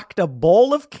 stocked a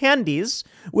bowl of candies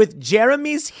with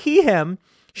Jeremy's he-him,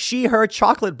 she-her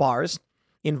chocolate bars,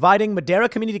 inviting Madera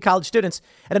Community College students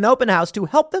at an open house to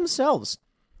help themselves.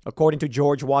 According to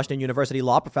George Washington University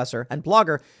law professor and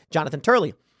blogger Jonathan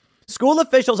Turley, school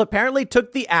officials apparently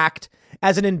took the act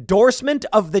as an endorsement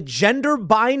of the gender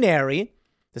binary,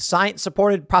 the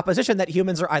science-supported proposition that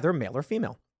humans are either male or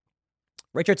female.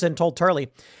 Richardson told Turley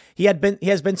he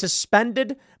has been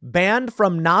suspended, banned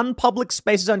from non-public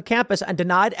spaces on campus, and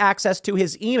denied access to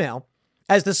his email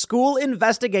as the school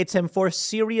investigates him for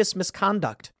serious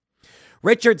misconduct.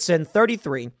 Richardson,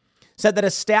 33, said that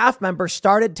a staff member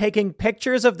started taking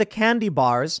pictures of the candy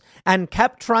bars and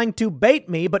kept trying to bait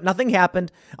me, but nothing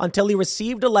happened until he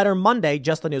received a letter Monday,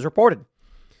 just the news reported.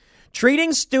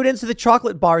 Treating students to the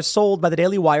chocolate bars sold by the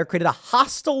Daily Wire created a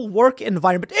hostile work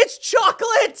environment. It's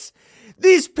chocolate!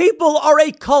 These people are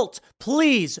a cult.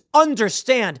 Please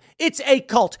understand, it's a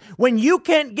cult. When you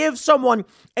can't give someone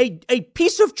a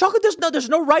piece of chocolate, there's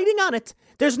no writing on it.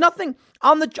 There's nothing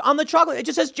on the chocolate. It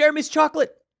just says Jeremy's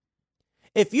chocolate.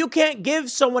 If you can't give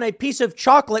someone a piece of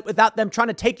chocolate without them trying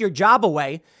to take your job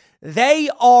away, they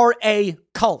are a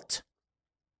cult.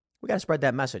 We got to spread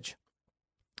that message.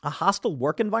 A hostile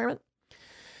work environment?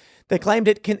 They claimed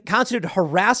it constituted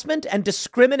harassment and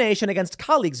discrimination against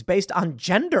colleagues based on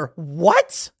gender.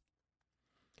 What?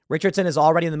 Richardson is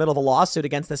already in the middle of a lawsuit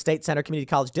against the State Center Community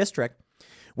College District,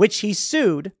 which he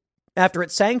sued after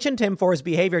it sanctioned him for his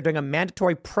behavior during a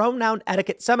mandatory pronoun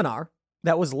etiquette seminar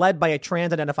that was led by a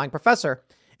trans-identifying professor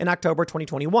in October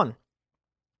 2021.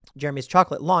 Jeremy's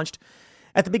Chocolate launched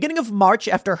at the beginning of March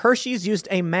after Hershey's used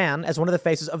a man as one of the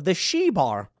faces of the She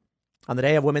Bar on the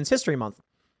day of Women's History Month.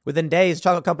 Within days,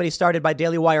 chocolate company started by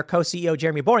Daily Wire co-CEO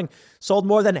Jeremy Boring sold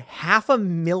more than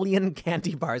 500,000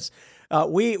 candy bars.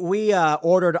 We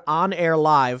ordered on air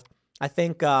live, I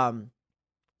think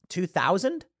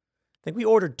 2,000. I think we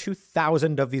ordered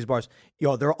 2,000 of these bars.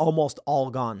 They're almost all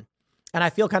gone. And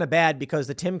I feel kind of bad because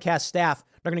the Timcast staff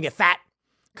are going to get fat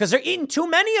because they're eating too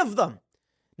many of them.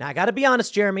 Now, I got to be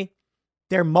honest, Jeremy.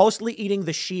 They're mostly eating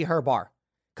the she-her bar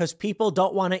because people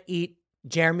don't want to eat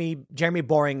Jeremy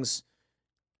Boring's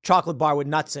chocolate bar with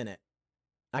nuts in it.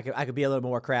 I could be a little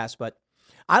more crass, but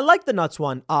I like the nuts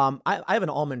one. I have an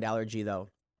almond allergy, though.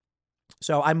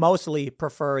 So I mostly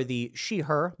prefer the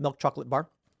she-her milk chocolate bar.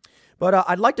 But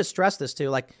I'd like to stress this, too.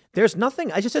 Like, there's nothing.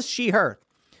 It just says she-her.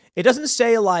 It doesn't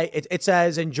say it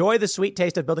says enjoy the sweet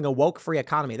taste of building a woke-free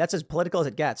economy. That's as political as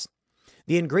it gets.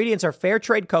 The ingredients are fair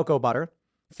trade cocoa butter,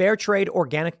 fair trade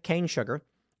organic cane sugar,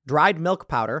 dried milk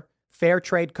powder, fair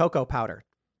trade cocoa powder.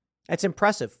 It's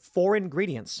impressive. 4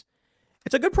 ingredients.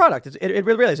 It's a good product. It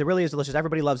really is. It really is delicious.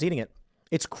 Everybody loves eating it.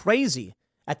 It's crazy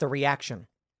at the reaction.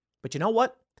 But you know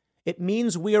what? It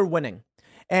means we are winning.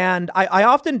 And I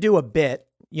often do a bit.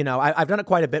 I've done it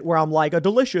quite a bit where I'm like a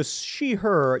delicious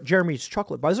she-her Jeremy's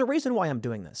chocolate bar. There's a reason why I'm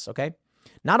doing this, okay?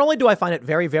 Not only do I find it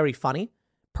very, very funny,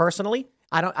 personally,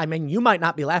 you might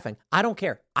not be laughing. I don't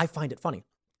care. I find it funny.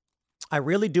 I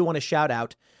really do want to shout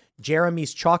out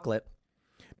Jeremy's chocolate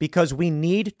because we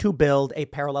need to build a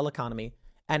parallel economy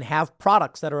and have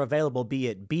products that are available, be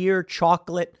it beer,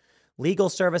 chocolate, legal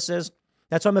services.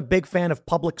 That's why I'm a big fan of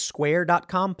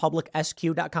publicsquare.com,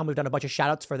 publicsq.com. We've done a bunch of shout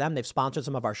outs for them. They've sponsored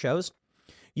some of our shows.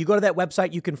 You go to that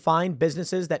website, you can find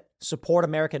businesses that support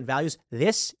American values.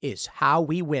 This is how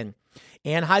we win.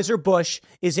 Anheuser-Busch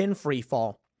is in free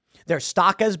fall. Their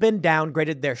stock has been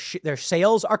downgraded. Their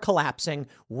sales are collapsing.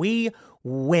 We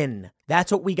win.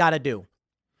 That's what we got to do.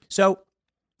 So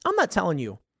I'm not telling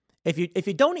you, if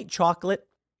you don't eat chocolate,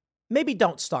 maybe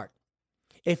don't start.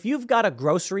 If you've got a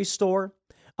grocery store,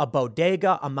 a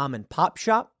bodega, a mom and pop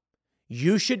shop,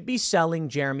 you should be selling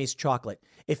Jeremy's chocolate.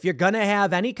 If you're going to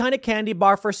have any kind of candy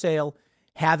bar for sale,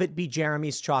 have it be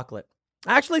Jeremy's chocolate.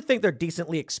 I actually think they're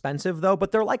decently expensive, though,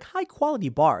 but they're like high quality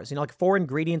bars, like 4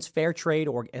 ingredients, fair trade,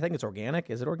 or I think it's organic.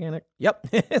 Is it organic? Yep.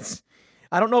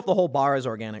 I don't know if the whole bar is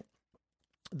organic.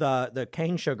 The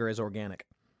cane sugar is organic.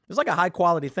 It's like a high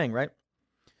quality thing, right?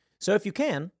 So if you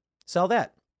can, sell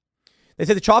that. They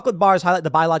say the chocolate bars highlight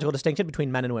the biological distinction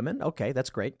between men and women. Okay, that's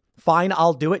great. Fine,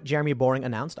 I'll do it, Jeremy Boring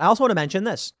announced. I also want to mention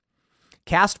this.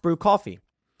 Cast Brew Coffee.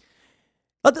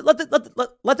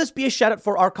 Let this be a shout out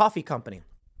for our coffee company.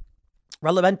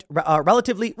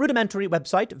 Relatively rudimentary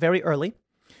website, very early.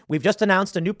 We've just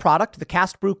announced a new product, the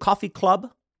Cast Brew Coffee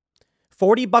Club.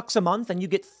 $40 a month, and you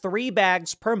get 3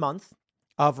 bags per month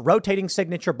of rotating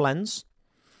signature blends.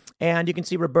 And you can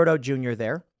see Roberto Jr.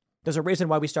 there. There's a reason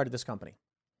why we started this company.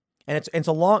 And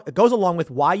it goes along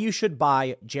with why you should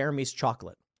buy Jeremy's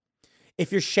chocolate.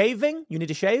 If you're shaving, you need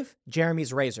to shave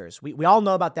Jeremy's razors. We all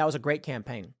know about that. It was a great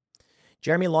campaign.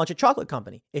 Jeremy launched a chocolate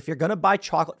company. If you're going to buy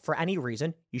chocolate for any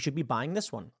reason, you should be buying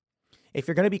this one. If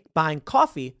you're going to be buying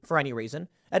coffee for any reason,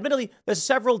 admittedly, there's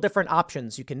several different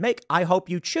options you can make. I hope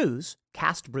you choose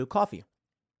Cast Brew Coffee.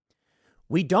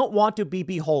 We don't want to be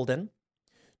beholden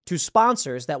to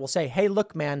sponsors that will say, hey,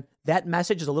 look, man, that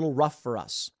message is a little rough for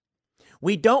us.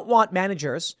 We don't want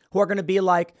managers who are going to be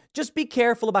like, just be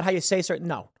careful about how you say certain.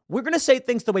 No, we're going to say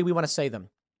things the way we want to say them.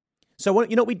 So what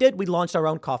we did? We launched our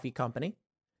own coffee company,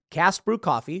 Cast Brew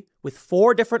Coffee, with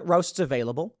 4 different roasts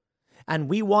available. And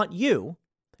we want you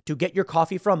to get your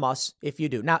coffee from us if you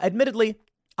do. Now, admittedly,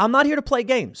 I'm not here to play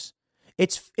games.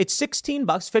 It's $16,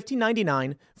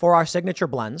 $15.99 for our signature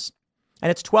blends. And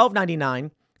it's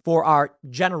 $12.99 for our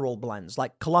general blends,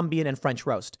 like Colombian and French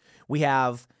roast. We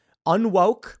have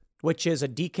Unwoke, which is a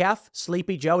decaf,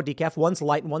 Sleepy Joe decaf. One's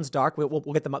light and one's dark. We'll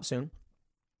get them up soon.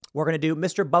 We're going to do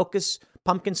Mr. Bocas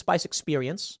Pumpkin Spice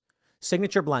Experience,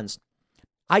 signature blends.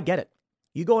 I get it.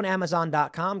 You go on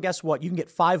Amazon.com, guess what? You can get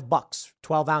 $5,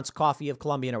 12-ounce coffee of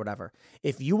Colombian or whatever.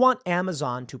 If you want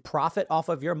Amazon to profit off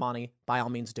of your money, by all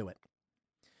means do it.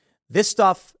 This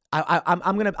stuff,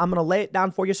 I'm gonna lay it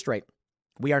down for you straight.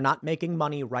 We are not making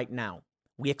money right now.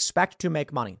 We expect to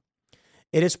make money.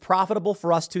 It is profitable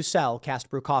for us to sell Cast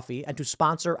Brew Coffee and to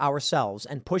sponsor ourselves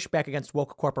and push back against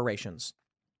woke corporations.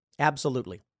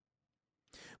 Absolutely.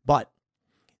 But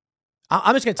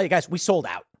I'm just going to tell you guys, we sold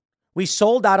out. We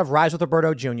sold out of Rise with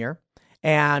Roberto Jr.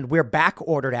 and we're back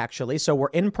ordered actually. So we're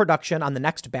in production on the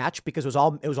next batch because it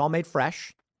was all made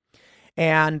fresh.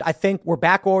 And I think we're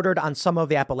back ordered on some of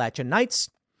the Appalachian Nights.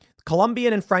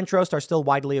 Colombian and French roast are still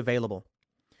widely available.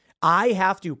 I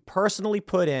have to personally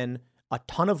put in a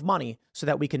ton of money so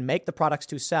that we can make the products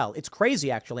to sell. It's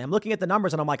crazy, actually. I'm looking at the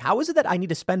numbers and I'm like, how is it that I need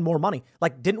to spend more money?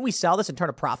 Like, didn't we sell this and turn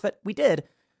a profit? We did,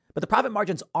 but the profit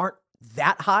margins aren't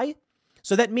that high.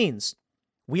 So that means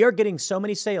we are getting so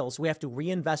many sales, we have to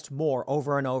reinvest more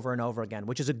over and over and over again,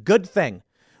 which is a good thing.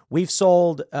 We've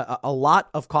sold a lot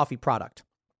of coffee product.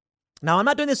 Now, I'm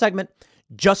not doing this segment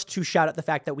just to shout at the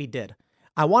fact that we did.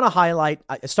 I want to highlight,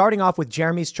 starting off with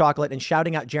Jeremy's chocolate and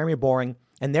shouting out Jeremy Boring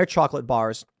and their chocolate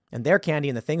bars and their candy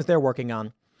and the things they're working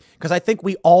on, because I think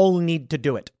we all need to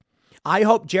do it. I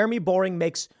hope Jeremy Boring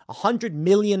makes $100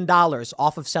 million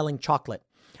off of selling chocolate.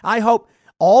 I hope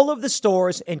all of the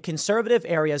stores in conservative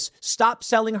areas stop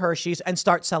selling Hershey's and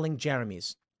start selling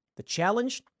Jeremy's. The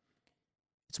challenge?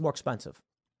 It's more expensive.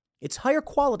 It's higher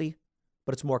quality,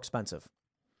 but it's more expensive.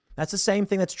 That's the same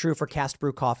thing that's true for Cast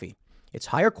Brew Coffee. It's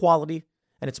higher quality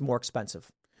and it's more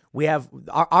expensive. We have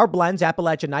our blends,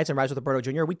 Appalachian Nights and Rise with Roberto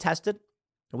Jr. We tested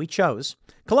and we chose.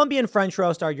 Colombian French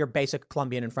roast are your basic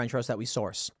Colombian and French roast that we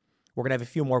source. We're going to have a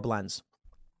few more blends.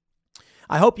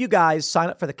 I hope you guys sign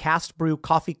up for the Cast Brew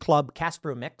Coffee Club Cast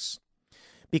Brew Mix,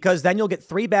 because then you'll get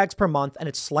 3 bags per month and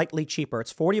it's slightly cheaper.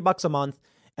 It's $40 a month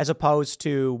as opposed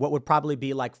to what would probably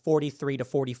be like $43 to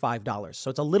 $45. So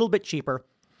it's a little bit cheaper.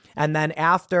 And then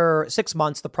after 6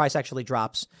 months, the price actually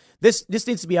drops. This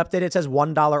needs to be updated. It says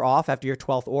 $1 off after your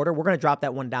 12th order. We're going to drop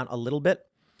that one down a little bit,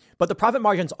 but the profit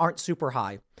margins aren't super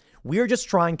high. We're just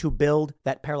trying to build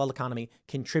that parallel economy,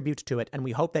 contribute to it, and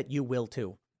we hope that you will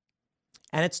too.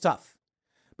 And it's tough.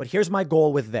 But here's my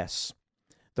goal with this.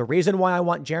 The reason why I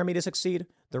want Jeremy to succeed,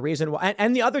 the reason why,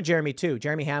 and the other Jeremy too,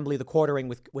 Jeremy Hambley, the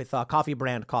quartering with Coffee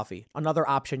Brand Coffee, another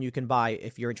option you can buy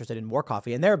if you're interested in more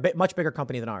coffee. And they're a much bigger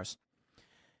company than ours.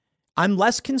 I'm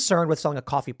less concerned with selling a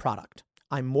coffee product.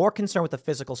 I'm more concerned with the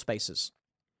physical spaces.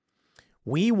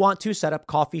 We want to set up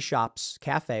coffee shops,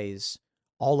 cafes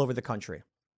all over the country.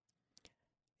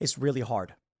 It's really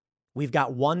hard. We've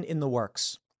got one in the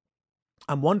works.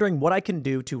 I'm wondering what I can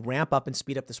do to ramp up and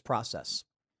speed up this process.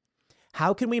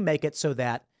 How can we make it so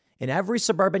that in every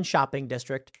suburban shopping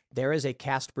district, there is a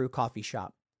Cast Brew coffee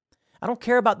shop? I don't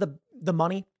care about the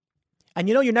money. And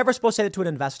you're never supposed to say that to an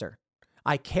investor.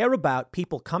 I care about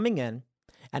people coming in,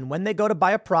 and when they go to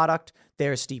buy a product,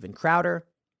 there's Steven Crowder,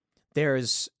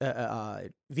 there's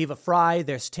Viva Fry,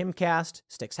 there's Timcast,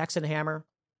 Sticks Hexenhammer.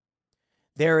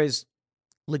 There is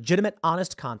legitimate,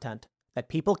 honest content that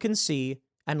people can see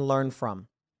and learn from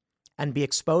and be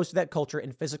exposed to that culture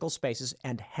in physical spaces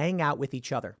and hang out with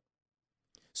each other.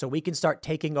 So we can start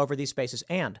taking over these spaces.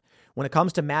 And when it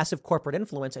comes to massive corporate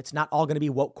influence, it's not all going to be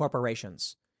woke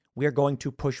corporations. We are going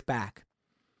to push back.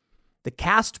 The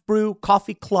Cast Brew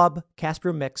Coffee Club, Cast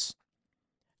Brew Mix,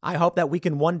 I hope that we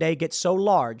can one day get so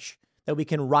large that we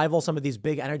can rival some of these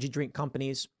big energy drink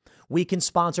companies. We can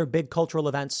sponsor big cultural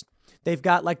events. They've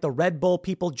got like the Red Bull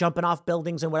people jumping off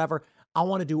buildings and whatever. I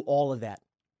want to do all of that.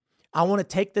 I want to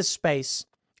take this space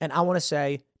and I want to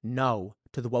say no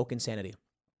to the woke insanity.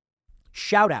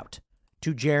 Shout out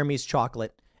to Jeremy's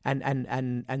Chocolate and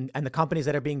the companies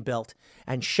that are being built.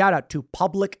 And shout out to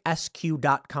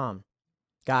publicsq.com.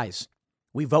 Guys,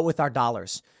 we vote with our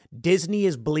dollars. Disney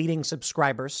is bleeding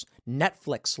subscribers.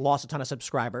 Netflix lost a ton of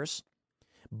subscribers.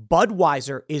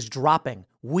 Budweiser is dropping.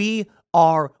 We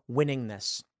are winning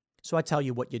this. So I tell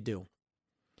you what you do.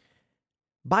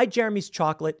 Buy Jeremy's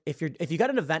Chocolate if you got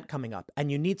an event coming up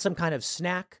and you need some kind of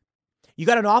snack. You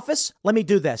got an office? Let me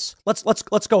do this.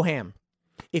 Let's go ham.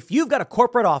 If you've got a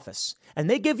corporate office and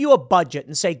they give you a budget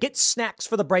and say, get snacks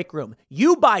for the break room,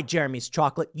 you buy Jeremy's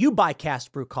Chocolate, you buy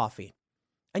Cast Brew Coffee.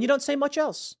 And you don't say much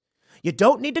else. You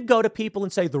don't need to go to people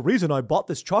and say, the reason I bought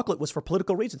this chocolate was for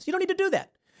political reasons. You don't need to do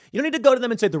that. You don't need to go to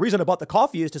them and say, the reason I bought the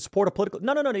coffee is to support a political...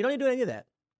 No. You don't need to do any of that.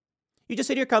 You just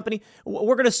say to your company,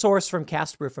 we're going to source from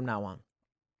Cast Brew from now on.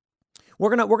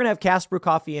 We're going to have Cast Brew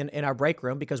coffee in our break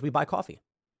room because we buy coffee.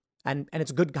 And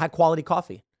it's good, high quality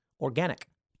coffee. Organic.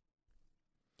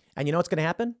 And you know what's going to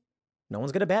happen? No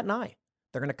one's going to bat an eye.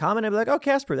 They're going to come and be like, oh,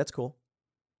 Cast Brew, that's cool.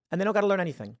 And they don't got to learn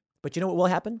anything. But you know what will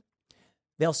happen?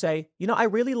 They'll say, I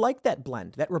really like that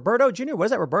blend. That Roberto Jr., what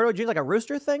is that? Roberto Jr., like a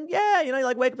rooster thing? Yeah, you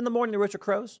like wake up in the morning, the rooster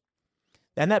crows.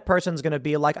 Then that person's going to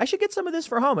be like, I should get some of this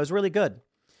for home. It was really good.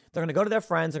 They're going to go to their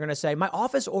friends. They're going to say, my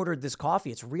office ordered this coffee.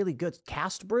 It's really good.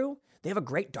 Cast Brew. They have a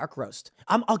great dark roast.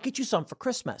 I'll get you some for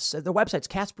Christmas. Their website's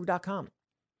castbrew.com.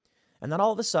 And then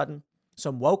all of a sudden,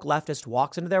 some woke leftist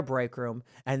walks into their break room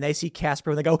and they see Cast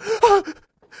Brew and they go,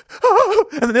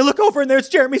 and then they look over and there's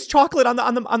Jeremy's Chocolate on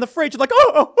the fridge. Like,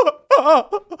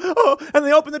 and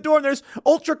they open the door and there's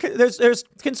there's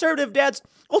conservative dad's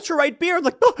ultra right beer.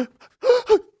 Like,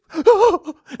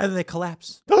 and then they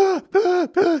collapse.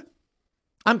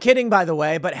 I'm kidding, by the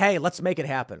way, but hey, let's make it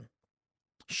happen.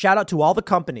 Shout out to all the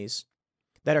companies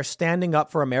that are standing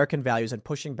up for American values and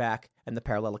pushing back in the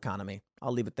parallel economy.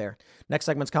 I'll leave it there. Next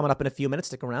segment's coming up in a few minutes.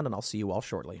 Stick around and I'll see you all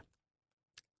shortly.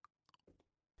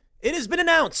 It has been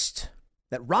announced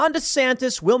that Ron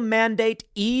DeSantis will mandate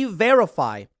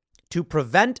E-Verify to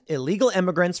prevent illegal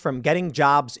immigrants from getting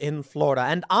jobs in Florida.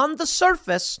 And on the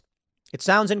surface, it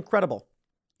sounds incredible.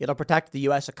 It'll protect the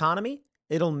U.S. economy.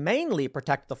 It'll mainly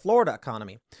protect the Florida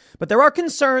economy. But there are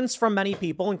concerns from many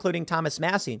people, including Thomas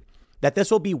Massey, that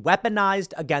this will be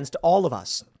weaponized against all of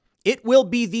us. It will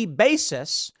be the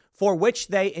basis for which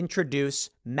they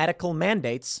introduce medical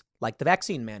mandates like the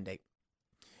vaccine mandate.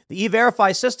 The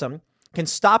E-Verify system can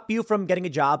stop you from getting a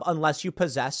job unless you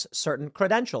possess certain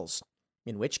credentials,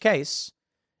 in which case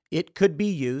it could be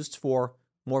used for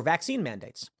more vaccine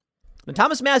mandates. Now,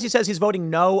 Thomas Massey says he's voting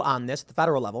no on this at the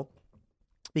federal level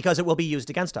because it will be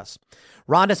used against us.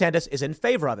 Ron DeSantis is in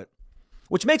favor of it,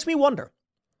 which makes me wonder,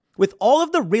 with all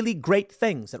of the really great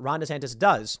things that Ron DeSantis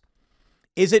does,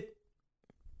 is it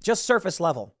just surface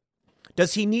level?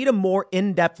 Does he need a more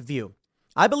in-depth view?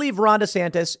 I believe Ron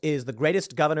DeSantis is the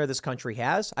greatest governor this country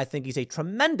has. I think he's a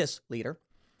tremendous leader,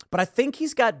 but I think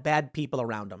he's got bad people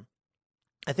around him.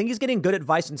 I think he's getting good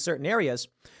advice in certain areas,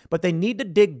 but they need to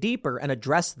dig deeper and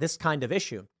address this kind of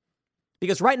issue.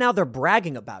 Because right now they're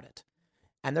bragging about it,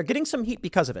 and they're getting some heat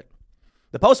because of it.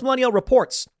 The Post-Millennial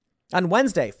reports, on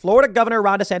Wednesday, Florida Governor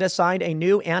Ron DeSantis signed a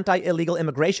new anti-illegal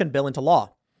immigration bill into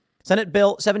law. Senate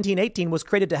Bill 1718 was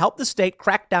created to help the state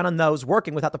crack down on those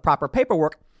working without the proper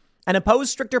paperwork and impose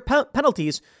stricter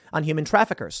penalties on human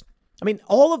traffickers. I mean,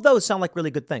 all of those sound like really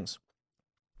good things.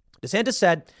 DeSantis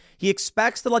said he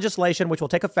expects the legislation, which will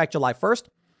take effect July 1st,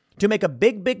 to make a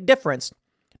big difference,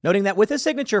 noting that with his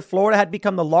signature, Florida had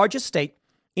become the largest state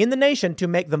in the nation to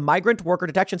make the migrant worker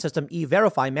detection system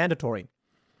E-Verify mandatory.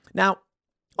 Now,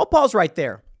 I'll pause right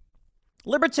there.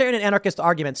 Libertarian and anarchist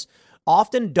arguments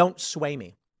often don't sway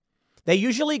me. They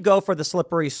usually go for the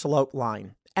slippery slope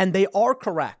line. And they are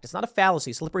correct. It's not a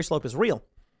fallacy. Slippery slope is real.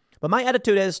 But my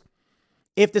attitude is,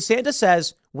 if DeSantis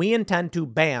says we intend to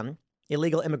ban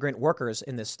illegal immigrant workers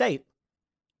in this state,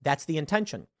 that's the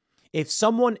intention. If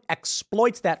someone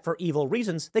exploits that for evil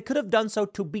reasons, they could have done so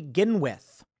to begin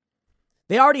with.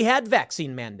 They already had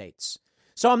vaccine mandates.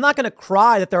 So I'm not going to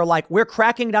cry that they're like, we're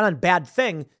cracking down on bad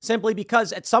thing simply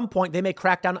because at some point they may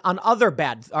crack down on other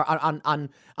bad or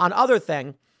on other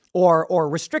thing or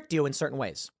restrict you in certain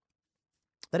ways.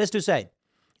 That is to say,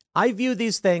 I view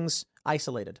these things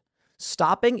isolated.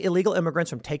 Stopping illegal immigrants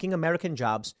from taking American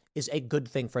jobs is a good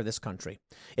thing for this country.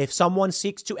 If someone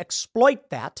seeks to exploit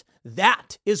that,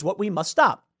 that is what we must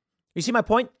stop. You see my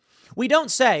point? We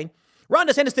don't say, Ron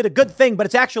DeSantis did a good thing, but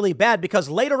it's actually bad because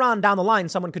later on down the line,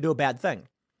 someone could do a bad thing.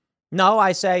 No,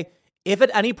 I say, if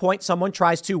at any point someone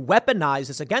tries to weaponize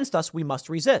this against us, we must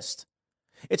resist.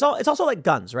 It's also like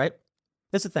guns, right?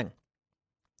 That's the thing.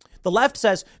 The left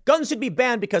says guns should be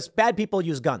banned because bad people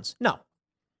use guns. No,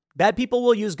 bad people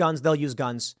will use guns. They'll use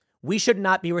guns. We should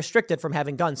not be restricted from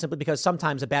having guns simply because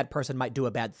sometimes a bad person might do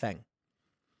a bad thing.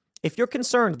 If you're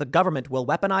concerned the government will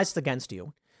weaponize it against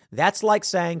you, that's like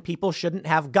saying people shouldn't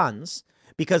have guns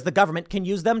because the government can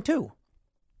use them too.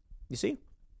 You see?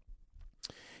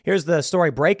 Here's the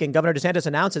story breaking. Governor DeSantis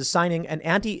announces signing an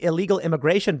anti-illegal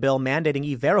immigration bill mandating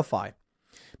E-Verify.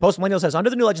 Post Millennial says under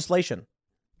the new legislation,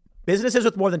 businesses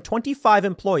with more than 25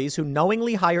 employees who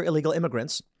knowingly hire illegal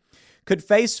immigrants could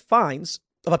face fines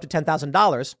of up to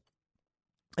 $10,000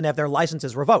 and have their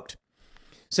licenses revoked.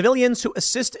 Civilians who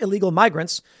assist illegal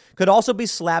migrants could also be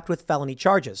slapped with felony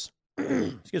charges.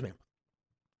 Excuse me.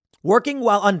 Working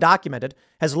while undocumented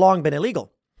has long been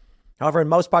illegal. However, in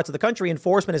most parts of the country,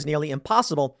 enforcement is nearly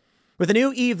impossible. With the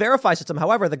new E-Verify system,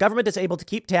 however, the government is able to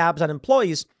keep tabs on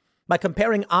employees by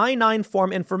comparing I-9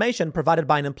 form information provided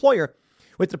by an employer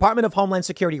with the Department of Homeland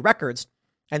Security records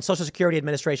and Social Security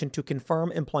Administration to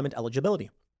confirm employment eligibility.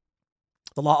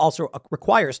 The law also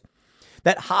requires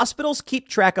that hospitals keep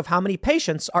track of how many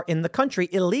patients are in the country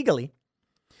illegally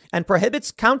and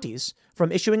prohibits counties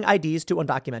from issuing IDs to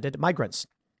undocumented migrants.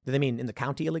 Do they mean in the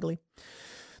county illegally?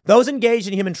 Those engaged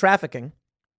in human trafficking,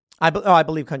 I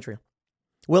believe country,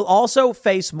 will also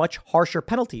face much harsher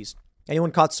penalties.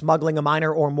 Anyone caught smuggling a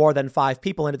minor or more than 5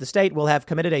 people into the state will have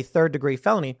committed a third-degree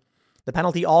felony. The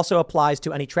penalty also applies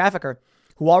to any trafficker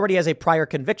who already has a prior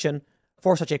conviction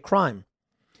for such a crime.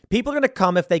 People are going to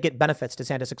come if they get benefits,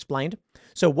 DeSantis explained.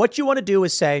 So what you want to do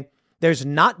is say there's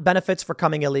not benefits for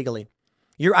coming illegally.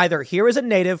 You're either here as a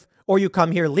native or you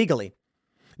come here legally.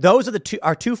 Those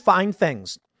are two fine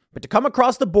things. But to come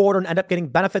across the border and end up getting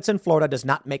benefits in Florida does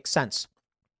not make sense.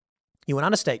 He went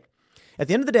on to state, at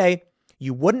the end of the day,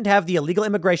 you wouldn't have the illegal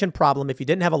immigration problem if you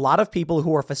didn't have a lot of people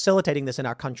who are facilitating this in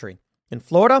our country. In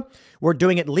Florida, we're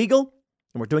doing it legal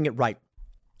and we're doing it right.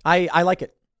 I like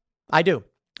it. I do.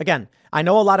 Again, I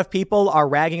know a lot of people are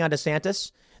ragging on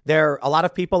DeSantis. A lot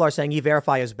of people are saying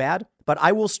E-Verify is bad, but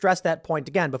I will stress that point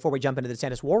again before we jump into the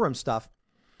DeSantis war room stuff.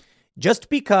 Just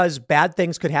because bad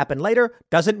things could happen later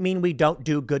doesn't mean we don't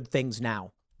do good things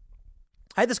now.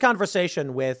 I had this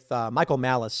conversation with Michael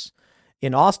Malice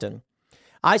in Austin.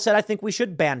 I said, I think we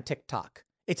should ban TikTok.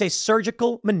 It's a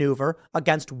surgical maneuver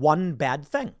against one bad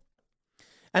thing.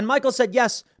 And Michael said,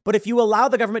 yes, but if you allow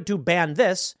the government to ban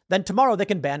this, then tomorrow they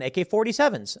can ban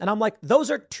AK-47s. And I'm like, those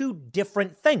are two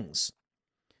different things.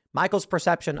 Michael's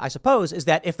perception, I suppose, is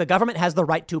that if the government has the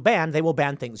right to ban, they will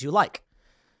ban things you like.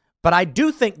 But I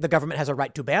do think the government has a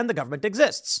right to ban. The government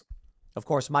exists. Of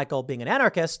course, Michael, being an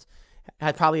anarchist,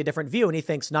 had probably a different view, and he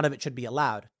thinks none of it should be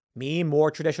allowed. Me, more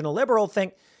traditional liberal,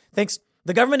 thinks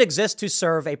the government exists to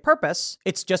serve a purpose.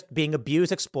 It's just being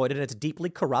abused, exploited, and it's deeply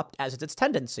corrupt, as is its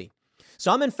tendency.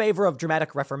 So I'm in favor of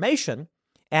dramatic reformation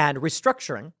and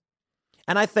restructuring.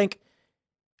 And I think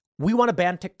we want to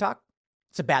ban TikTok.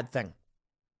 It's a bad thing.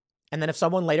 And then if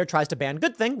someone later tries to ban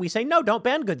good thing, we say, no, don't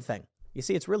ban good thing. You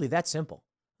see, it's really that simple.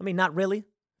 I mean, not really.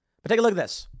 But take a look at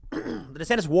this. The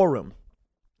DeSantis war room.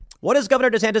 What has Governor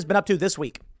DeSantis been up to this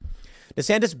week?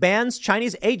 DeSantis bans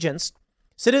Chinese agents,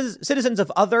 citizens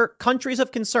of other countries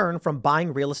of concern, from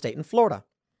buying real estate in Florida.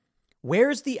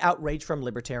 Where's the outrage from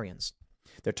libertarians?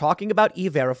 They're talking about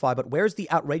E-Verify, but where's the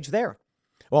outrage there?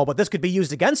 Well, but this could be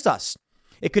used against us.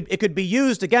 It could be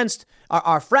used against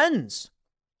our friends.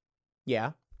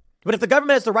 Yeah. But if the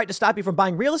government has the right to stop you from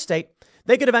buying real estate,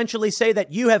 they could eventually say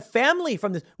that you have family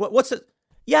from this. What's the?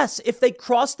 Yes, if they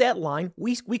cross that line,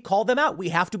 we call them out. We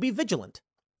have to be vigilant.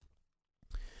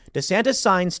 DeSantis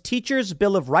signs Teachers'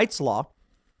 Bill of Rights law,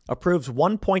 approves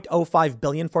 $1.05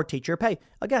 billion for teacher pay.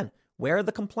 Again, where are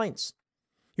the complaints?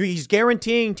 He's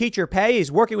guaranteeing teacher pay.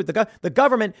 He's working with the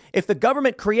government. If the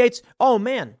government creates,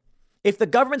 if the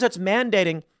government starts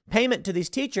mandating payment to these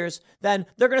teachers, then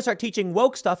they're going to start teaching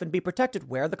woke stuff and be protected.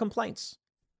 Where are the complaints?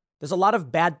 There's a lot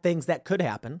of bad things that could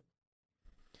happen.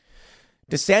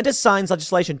 DeSantis signs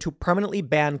legislation to permanently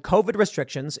ban COVID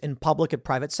restrictions in public and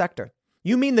private sector.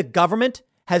 You mean the government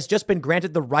has just been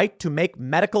granted the right to make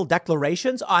medical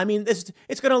declarations. I mean,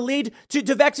 it's going to lead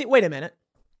to vaccine. Wait a minute.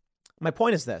 My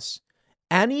point is this.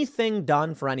 Anything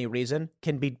done for any reason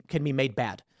can be made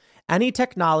bad. Any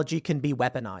technology can be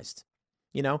weaponized.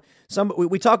 You know,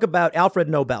 we talk about Alfred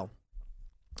Nobel.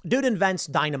 Dude invents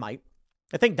dynamite.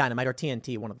 I think dynamite or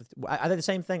TNT, are they the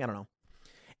same thing? I don't know.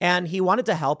 And he wanted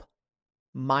to help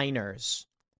miners,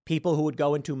 people who would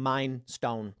go into mine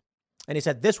stone. And he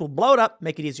said, this will blow it up,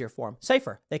 make it easier for them.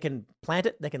 Safer. They can plant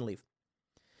it, they can leave.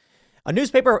 A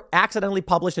newspaper accidentally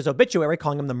published his obituary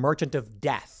calling him the Merchant of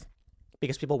Death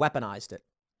because people weaponized it.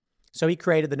 So he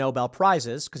created the Nobel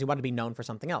Prizes because he wanted to be known for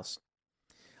something else.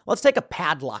 Let's take a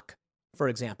padlock, for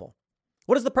example.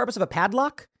 What is the purpose of a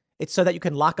padlock? It's so that you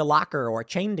can lock a locker or a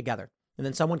chain together, and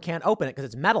then someone can't open it because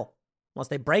it's metal unless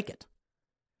they break it.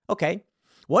 Okay.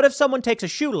 What if someone takes a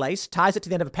shoelace, ties it to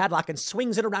the end of a padlock, and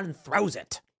swings it around and throws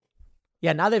it?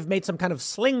 Yeah, now they've made some kind of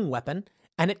sling weapon,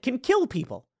 and it can kill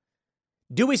people.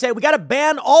 Do we say we got to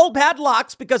ban all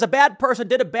padlocks because a bad person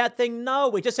did a bad thing? No,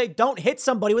 we just say don't hit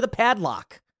somebody with a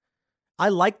padlock. I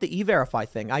like the E-Verify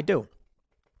thing. I do.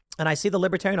 And I see the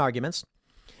libertarian arguments,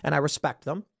 and I respect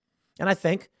them. And I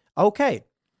think, okay,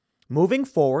 moving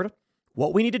forward,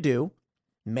 what we need to do,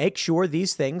 make sure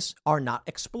these things are not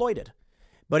exploited.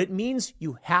 But it means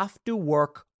you have to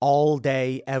work all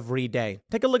day, every day.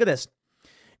 Take a look at this.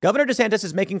 Governor DeSantis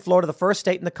is making Florida the first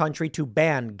state in the country to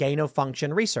ban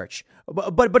gain-of-function research.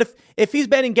 But if he's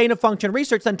banning gain-of-function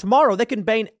research, then tomorrow they can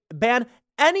ban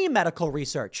any medical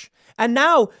research. And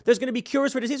now there's going to be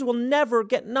cures for disease we'll never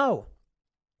get. No.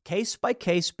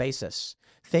 Case-by-case basis.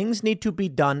 Things need to be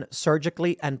done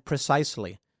surgically and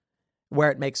precisely where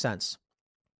it makes sense.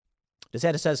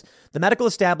 DeSantis says the medical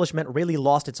establishment really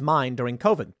lost its mind during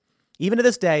COVID. Even to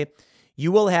this day,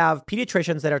 you will have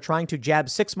pediatricians that are trying to jab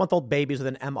 6-month-old babies with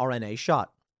an mRNA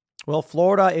shot. Well,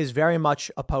 Florida is very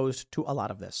much opposed to a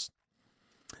lot of this.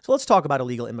 So let's talk about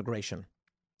illegal immigration,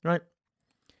 right?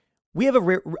 We have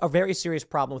a very serious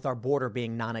problem with our border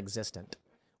being non-existent.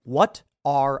 What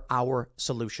are our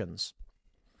solutions?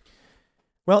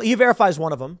 Well, E-Verify is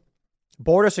one of them.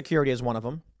 Border security is one of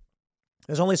them.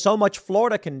 There's only so much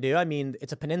Florida can do. I mean,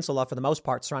 it's a peninsula for the most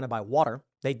part surrounded by water.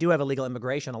 They do have illegal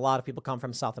immigration. A lot of people come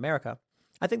from South America.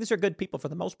 I think these are good people for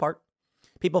the most part.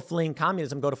 People fleeing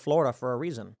communism go to Florida for a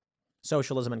reason.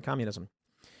 Socialism and communism.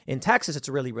 In Texas, it's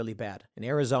really, really bad. In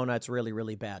Arizona, it's really,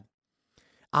 really bad.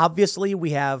 Obviously, we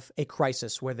have a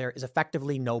crisis where there is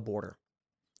effectively no border.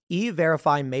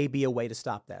 E-Verify may be a way to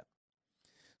stop that.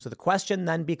 So the question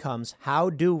then becomes, how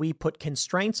do we put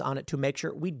constraints on it to make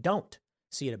sure we don't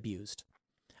see it abused?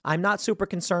 I'm not super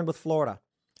concerned with Florida.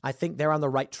 I think they're on the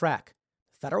right track.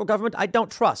 Federal government, I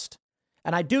don't trust.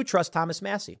 And I do trust Thomas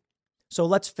Massie. So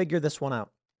let's figure this one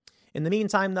out. In the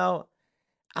meantime, though,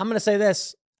 I'm going to say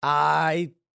this.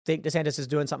 I think DeSantis is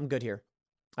doing something good here.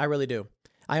 I really do.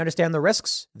 I understand the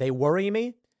risks. They worry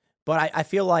me. But I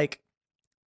feel like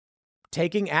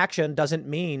taking action doesn't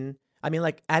mean,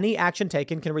 like any action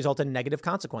taken can result in negative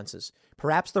consequences.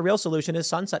 Perhaps the real solution is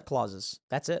sunset clauses.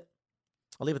 That's it.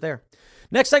 I'll leave it there.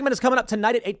 Next segment is coming up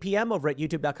tonight at 8 p.m. over at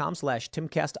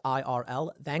youtube.com/TimCastIRL.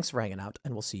 Thanks for hanging out,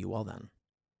 and we'll see you all then.